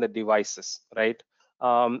 bandwidth, and the devices, right?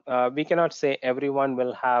 We cannot say everyone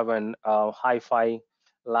will have an hi-fi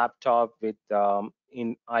laptop with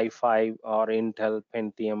in i5 or Intel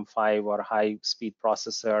Pentium 5 or high-speed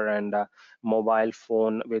processor and a mobile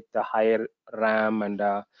phone with a higher RAM and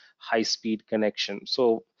a high-speed connection.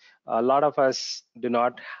 So a lot of us do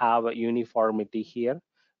not have a uniformity here,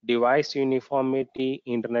 device uniformity,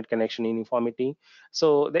 internet connection uniformity.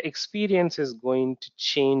 So the experience is going to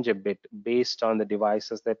change a bit based on the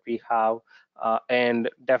devices that we have. And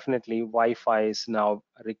definitely Wi-Fi is now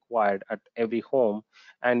required at every home.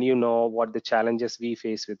 And you know what the challenges we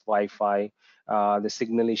face with Wi-Fi, the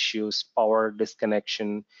signal issues, power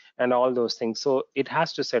disconnection, and all those things. So it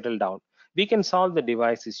has to settle down. We can solve the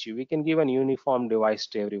device issue. We can give an uniform device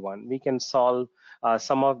to everyone. We can solve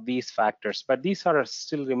some of these factors, but these are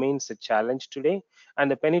still remains a challenge today.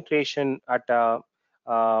 And the penetration at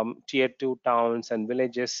tier 2 towns and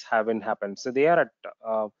villages haven't happened. So they are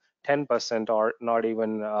at 10% or not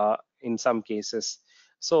even in some cases.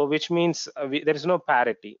 So which means there is no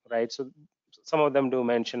parity, right? So some of them do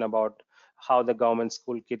mention about how the government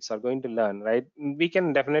school kids are going to learn, right? We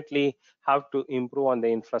can definitely have to improve on the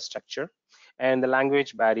infrastructure. And the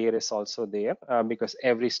language barrier is also there because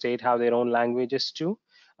every state have their own languages too.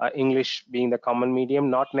 English being the common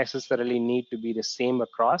medium, not necessarily need to be the same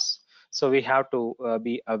across. So we have to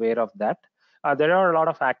be aware of that. There are a lot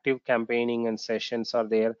of active campaigning and sessions are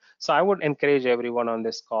there. So I would encourage everyone on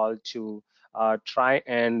this call to try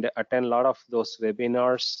and attend a lot of those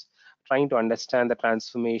webinars, trying to understand the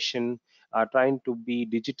transformation, trying to be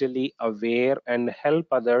digitally aware and help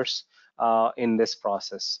others in this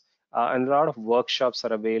process. And a lot of workshops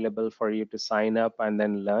are available for you to sign up and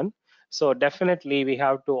then learn. So definitely we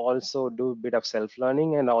have to also do a bit of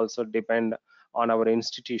self-learning and also depend on our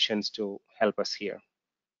institutions to help us here.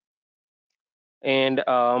 And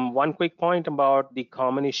one quick point about the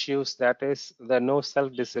common issues, that is the no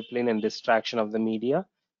self-discipline and distraction of the media,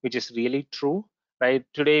 which is really true, right?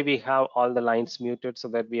 Today we have all the lines muted so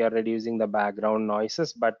that we are reducing the background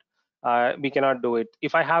noises, but we cannot do it.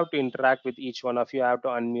 If I have to interact with each one of you, I have to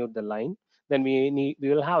unmute the line, then we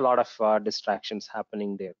will have a lot of distractions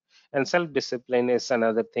happening there. And self-discipline is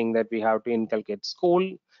another thing that we have to inculcate.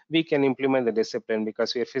 School, we can implement the discipline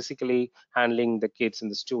because we are physically handling the kids and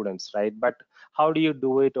the students, right? But how do you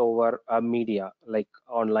do it over media, like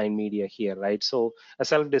online media here, right? So a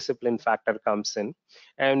self-discipline factor comes in,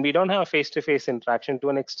 and we don't have face-to-face interaction. To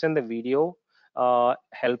an extent, the video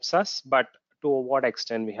helps us, but to what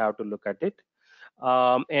extent we have to look at it.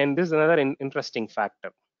 And this is another interesting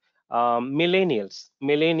factor.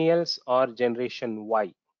 Millennials or Generation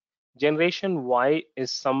Y. Generation Y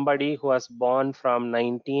is somebody who was born from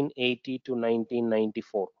 1980 to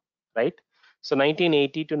 1994, right? So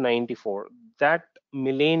 1980 to 94, that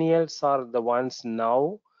millennials are the ones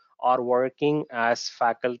now are working as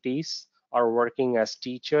faculties, are working as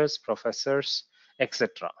teachers, professors,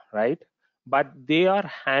 etc., right? But they are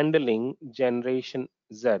handling Generation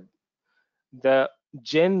Z. The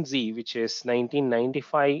Gen Z, which is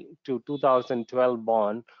 1995 to 2012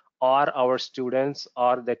 born, are our students,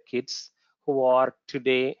 are the kids who are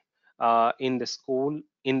today in the school,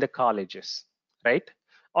 in the colleges, right?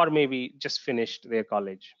 Or maybe just finished their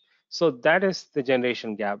college. So that is the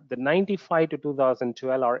generation gap. The 95 to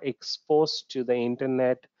 2012 are exposed to the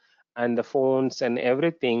internet and the phones and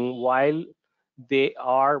everything while they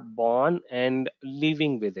are born and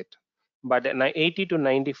living with it, but 80 to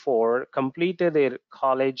 94 completed their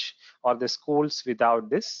college or the schools without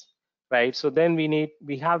this, right? So then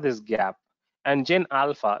we have this gap. And Gen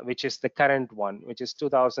Alpha, which is the current one, which is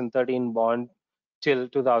 2013 born till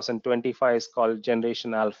 2025, is called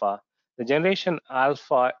Generation Alpha. The Generation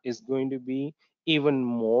Alpha is going to be even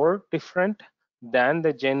more different than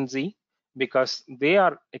the Gen Z because they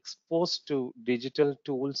are exposed to digital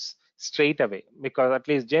tools straight away, because at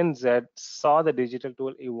least Gen Z saw the digital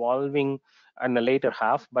tool evolving in the later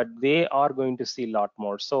half, but they are going to see a lot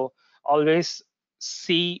more. So always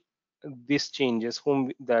see these changes,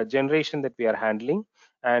 whom the generation that we are handling,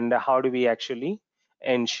 and how do we actually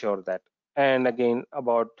ensure that. And again,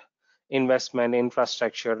 about investment,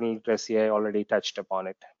 infrastructure, and literacy, I already touched upon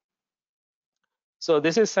it. So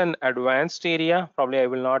this is an advanced area. Probably I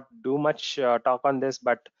will not do much talk on this,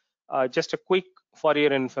 but just a quick for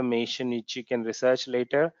your information, which you can research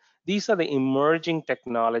later. These are the emerging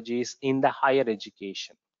technologies in the higher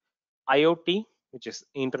education. IoT, which is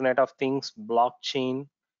Internet of Things, blockchain,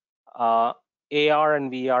 uh, AR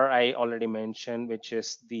and VR, I already mentioned, which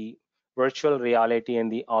is the virtual reality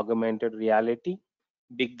and the augmented reality,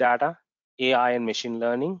 big data, AI and machine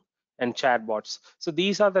learning, and chatbots. So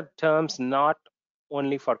these are the terms not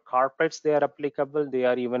only for corporates they are applicable, they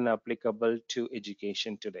are even applicable to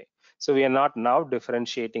education today. So we are not now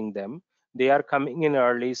differentiating them. They are coming in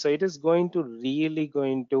early. So it is going to really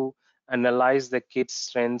going to analyze the kids'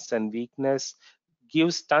 strengths and weakness,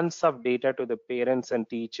 gives tons of data to the parents and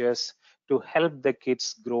teachers to help the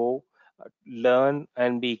kids grow, learn,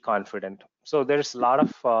 and be confident. So there's a lot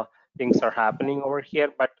of things are happening over here,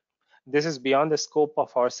 but this is beyond the scope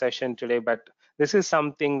of our session today. But this is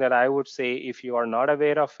something that I would say, if you are not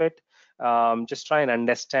aware of it, just try and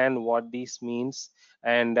understand what this means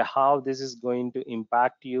and how this is going to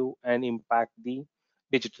impact you and impact the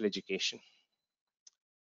digital education.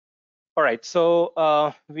 All right,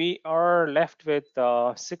 so we are left with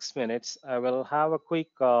 6 minutes. I will have a quick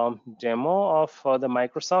demo of the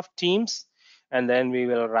Microsoft Teams, and then we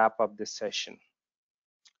will wrap up this session.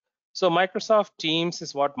 So Microsoft Teams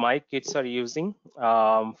is what my kids are using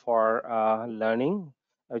for learning,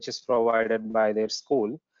 which is provided by their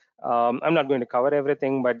school. I'm not going to cover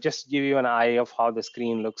everything, but just give you an eye of how the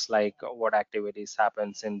screen looks like, what activities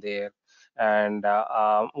happens in there, and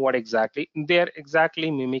what exactly they're exactly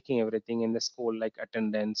mimicking everything in the school, like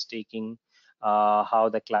attendance taking, how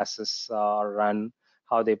the classes run,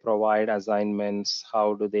 how they provide assignments,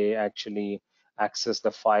 how do they actually access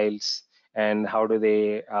the files, and how do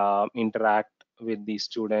they interact with the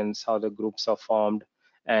students, how the groups are formed,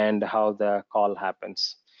 and how the call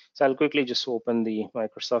happens. So I'll quickly just open the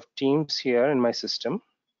Microsoft Teams here in my system.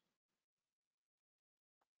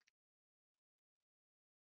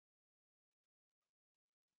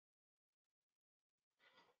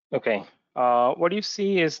 Okay, what you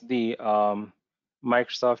see is the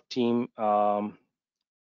Microsoft Team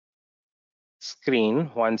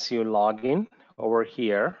screen once you log in over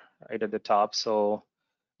here, right at the top. So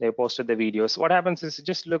they posted the videos. What happens is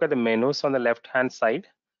just look at the menus on the left-hand side.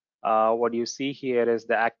 What you see here is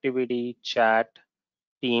the activity, chat,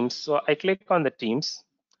 Teams. So I click on the Teams,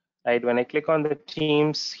 right? When I click on the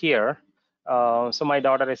Teams here, so my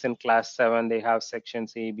daughter is in class 7. They have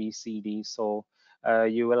sections A, B, C, D. So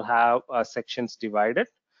you will have sections divided.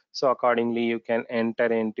 So accordingly, you can enter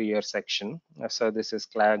into your section. So this is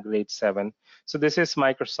class grade 7. So this is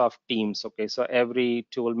Microsoft Teams. Okay, so every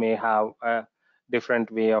tool may have a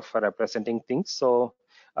different way of representing things. So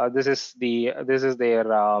this is their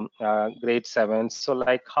grade 7. So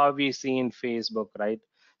like how we see in Facebook, right?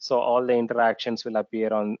 So all the interactions will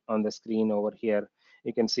appear on the screen over here.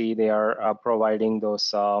 You can see they are providing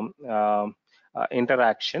those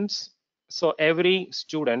interactions. So every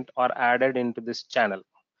student are added into this channel.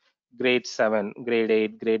 grade 7, grade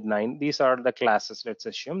 8, grade 9. These are the classes, let's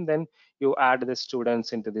assume. Then you add the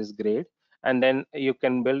students into this grade, and then you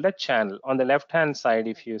can build a channel. On the left-hand side,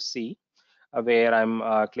 if you see, where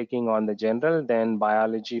I'm clicking on the general, then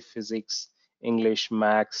biology, physics, English,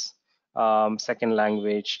 maths, second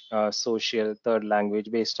language, social, third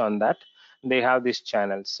language. Based on that, they have these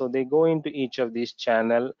channels. So they go into each of these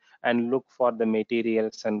channel and look for the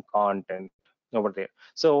materials and content over there.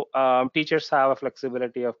 So teachers have a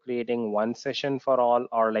flexibility of creating one session for all,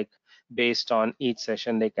 or like based on each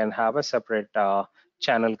session, they can have a separate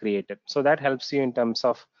channel created. So that helps you in terms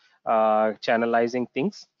of channelizing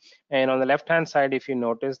things. And on the left hand side, if you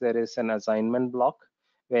notice, there is an assignment block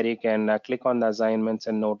where you can click on the assignments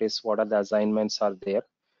and notice what are the assignments are there.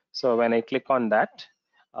 So when I click on that,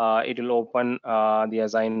 it will open the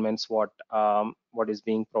assignments what is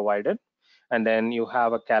being provided, and then you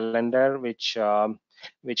have a calendar which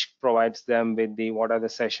provides them with the what are the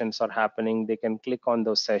sessions are happening. They can click on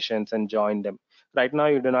those sessions and join them. Right now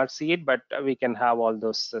you do not see it, but we can have all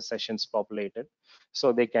those sessions populated,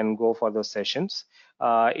 so they can go for those sessions.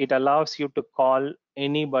 It allows you to call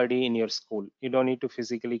anybody in your school. You don't need to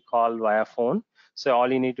physically call via phone. So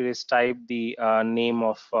all you need to do is type the name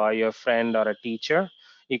of your friend or a teacher.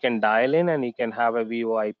 You can dial in and you can have a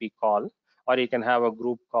VoIP call, or you can have a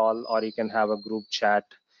group call, or you can have a group chat,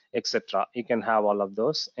 etc. You can have all of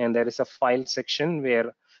those. And there is a file section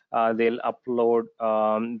where they'll upload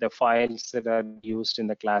the files that are used in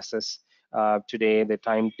the classes today, the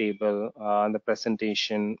timetable, the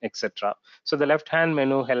presentation, etc. So the left-hand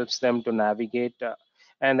menu helps them to navigate.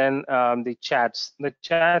 And then the chats. The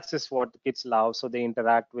chats is what the kids love, so they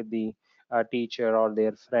interact with the teacher or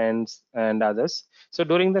their friends and others. So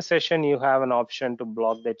during the session, you have an option to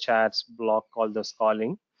block the chats, block all those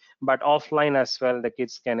calling, but offline as well, the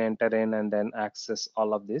kids can enter in and then access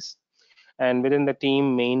all of this. And within the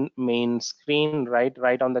team main screen,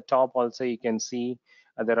 right on the top, also you can see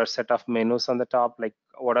there are set of menus on the top, like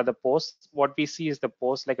what are the posts. What we see is the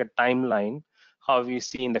post, like a timeline, how we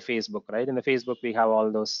see in the Facebook, right? In the Facebook we have all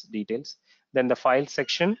those details. Then the file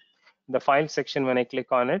section, when I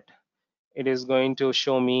click on it, it is going to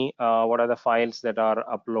show me what are the files that are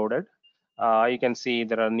uploaded. You can see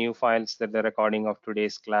there are new files, that the recording of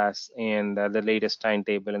today's class and the latest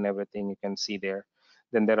timetable and everything you can see there.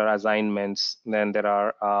 Then there are assignments. Then there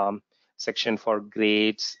are section for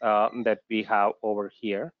grades that we have over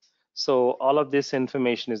here. So all of this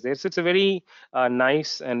information is there. So it's a very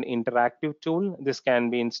nice and interactive tool. This can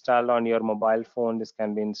be installed on your mobile phone. This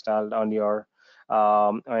can be installed on your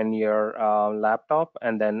laptop,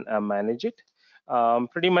 and then manage it.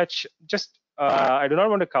 Pretty much just I do not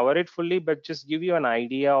want to cover it fully, but just give you an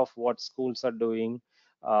idea of what schools are doing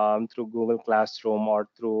through Google Classroom or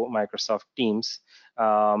through Microsoft Teams.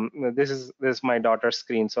 This is my daughter's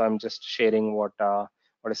screen, so I'm just sharing what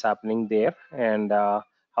is happening there, and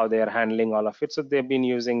how they are handling all of it. So they've been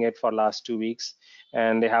using it for last 2 weeks,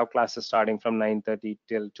 and they have classes starting from 9:30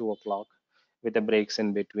 till 2 o'clock with the breaks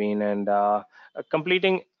in between, and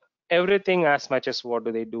completing everything as much as what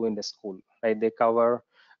do they do in the school, right? They cover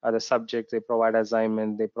the subjects, they provide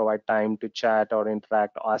assignment, they provide time to chat or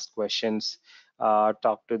interact, ask questions,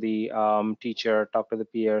 talk to the teacher, talk to the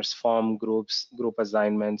peers, form group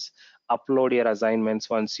assignments, upload your assignments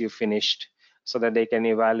once you finished, so that they can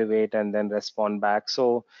evaluate and then respond back.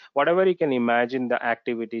 So whatever you can imagine the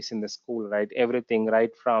activities in the school, right? Everything,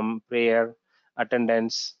 right from prayer,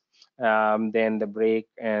 attendance, then the break,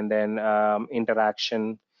 and then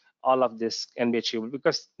interaction, all of this can be achievable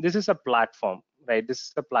because this is a platform, right? This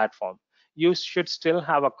is a platform. You should still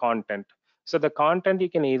have a content. So the content, you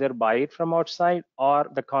can either buy it from outside, or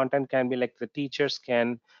the content can be like the teachers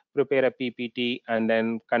can prepare a PPT and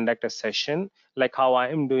then conduct a session like how I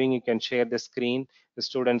am doing. You can share the screen, the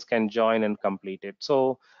students can join and complete it.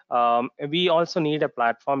 So we also need a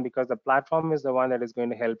platform, because the platform is the one that is going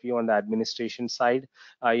to help you on the administration side.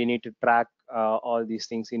 You need to track all these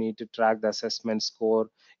things. You need to track the assessment score.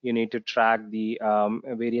 You need to track the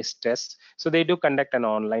various tests. So they do conduct an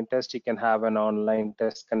online test. You can have an online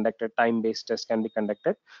test conducted, time-based test can be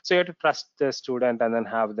conducted. So you have to trust the student and then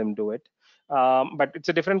have them do it. But it's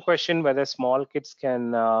a different question whether small kids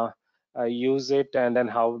can use it, and then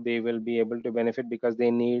how they will be able to benefit, because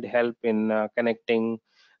they need help in connecting,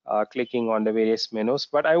 clicking on the various menus.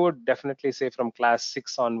 But I would definitely say from class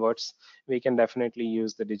 6 onwards, we can definitely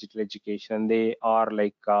use the digital education. They are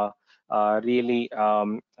like really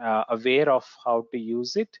aware of how to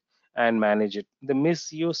use it and manage it. The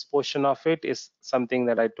misuse portion of it is something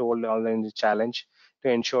that I told all in the challenge, to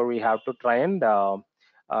ensure we have to try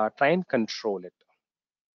and control it.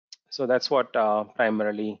 So that's what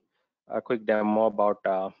primarily a quick demo about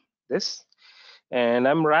this. And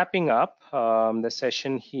I'm wrapping up the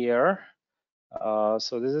session here.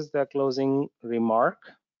 So this is the closing remark.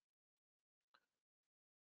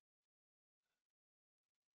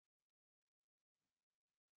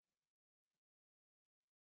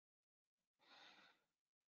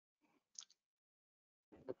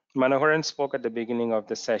 Manoharan spoke at the beginning of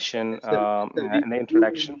the session in the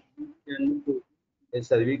introduction. Yes,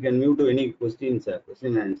 sir. We can move to any questions, sir.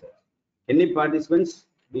 Question and answer. Any participants,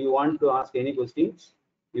 do you want to ask any questions?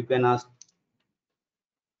 You can ask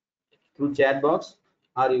through chat box,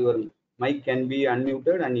 or your mic can be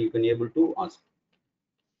unmuted and you can able to ask.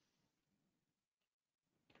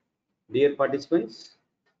 Dear participants,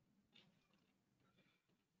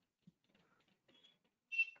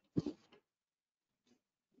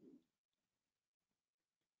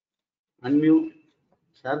 unmute,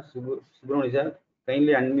 sir, Subramani sir,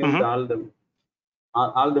 kindly unmute all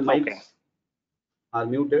the mics Okay. are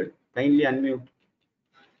muted. Kindly unmute.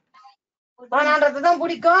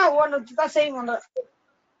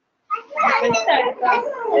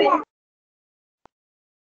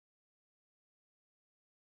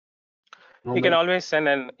 No You can mic. always send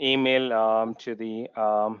an email to the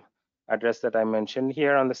address that I mentioned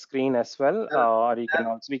here on the screen as well, Sir, or you can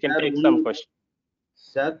also, we can take some one, questions.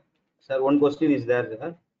 sir, one question is there,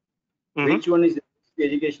 sir. Which one is the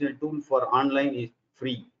educational tool for online is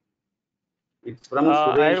free? It's from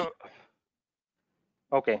Suresh.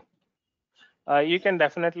 Okay. You can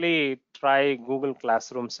definitely try Google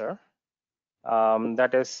Classroom, sir.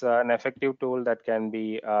 That is an effective tool that can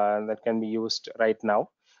be used right now.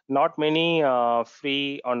 Not many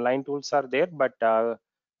free online tools are there, but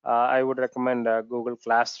I would recommend Google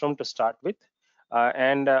Classroom to start with.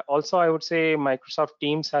 And also, I would say Microsoft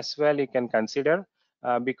Teams as well. You can consider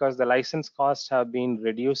because the license costs have been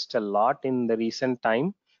reduced a lot in the recent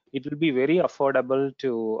time. It will be very affordable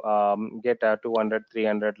to get a 200,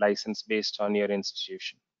 300 license based on your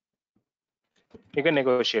institution. You can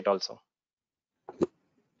negotiate also.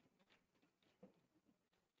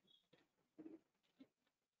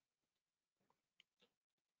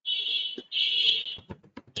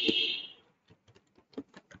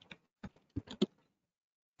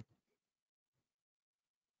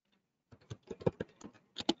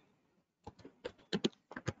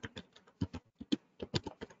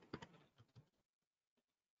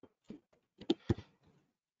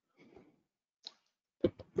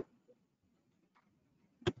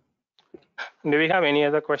 Do we have any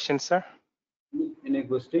other questions, sir? Any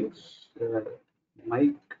questions?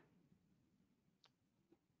 Mike.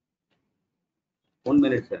 1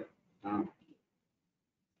 minute, sir.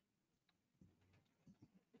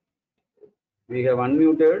 We have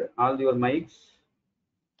unmuted all your mics.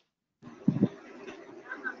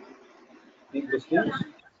 Any questions?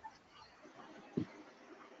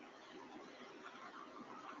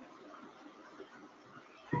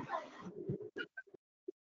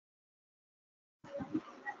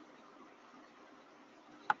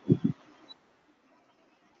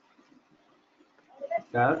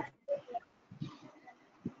 Sir?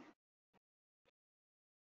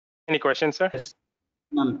 Any questions, sir? Yes,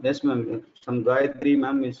 ma'am. Yes, ma'am. Some Gayatri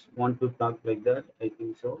ma'am is want to talk like that. I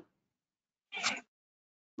think so.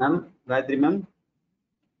 Ma'am, Gayatri ma'am?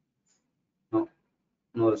 No,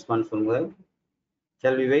 no response from her.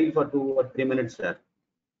 Shall we wait for 2 or 3 minutes, sir?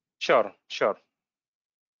 Sure, sure.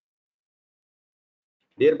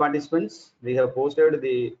 Dear participants, we have posted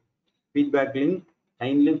the feedback link.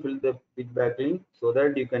 Kindly fill the feedback link so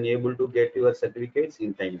that you can able to get your certificates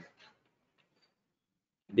in time.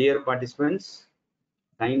 Dear participants,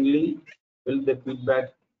 kindly fill the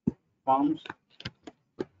feedback forms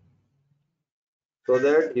so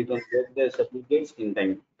that you can get the certificates in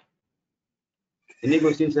time. Any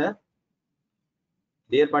questions, sir?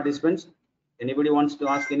 Dear participants, anybody wants to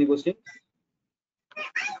ask any question?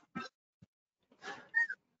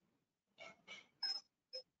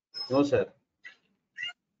 No, sir.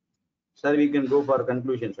 Sir, we can go for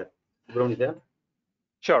conclusion, sir. Brown, sir.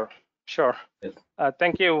 Sure, sure. Yes.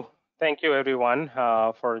 Thank you everyone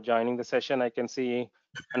for joining the session. I can see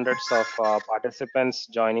hundreds of participants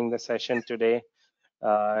joining the session today.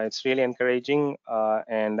 It's really encouraging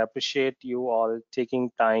and appreciate you all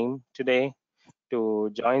taking time today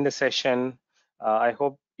to join the session. I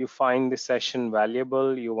hope you find this session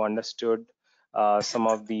valuable. You understood some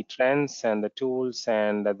of the trends and the tools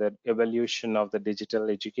and the evolution of the digital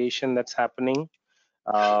education that's happening.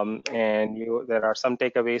 And there are some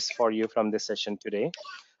takeaways for you from this session today.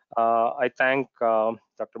 I thank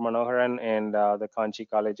Dr. Manoharan and the Kanchi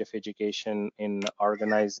College of Education in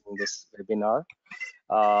organizing this webinar.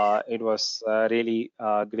 It was really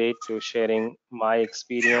great to sharing my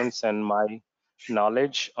experience and my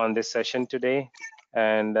knowledge on this session today,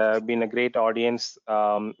 and been a great audience.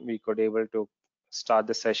 We could able to start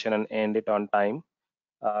the session and end it on time.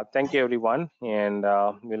 Thank you, everyone, and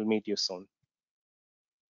we'll meet you soon.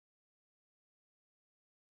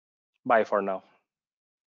 Bye for now.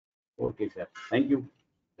 Okay, sir. Thank you.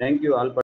 Thank you all.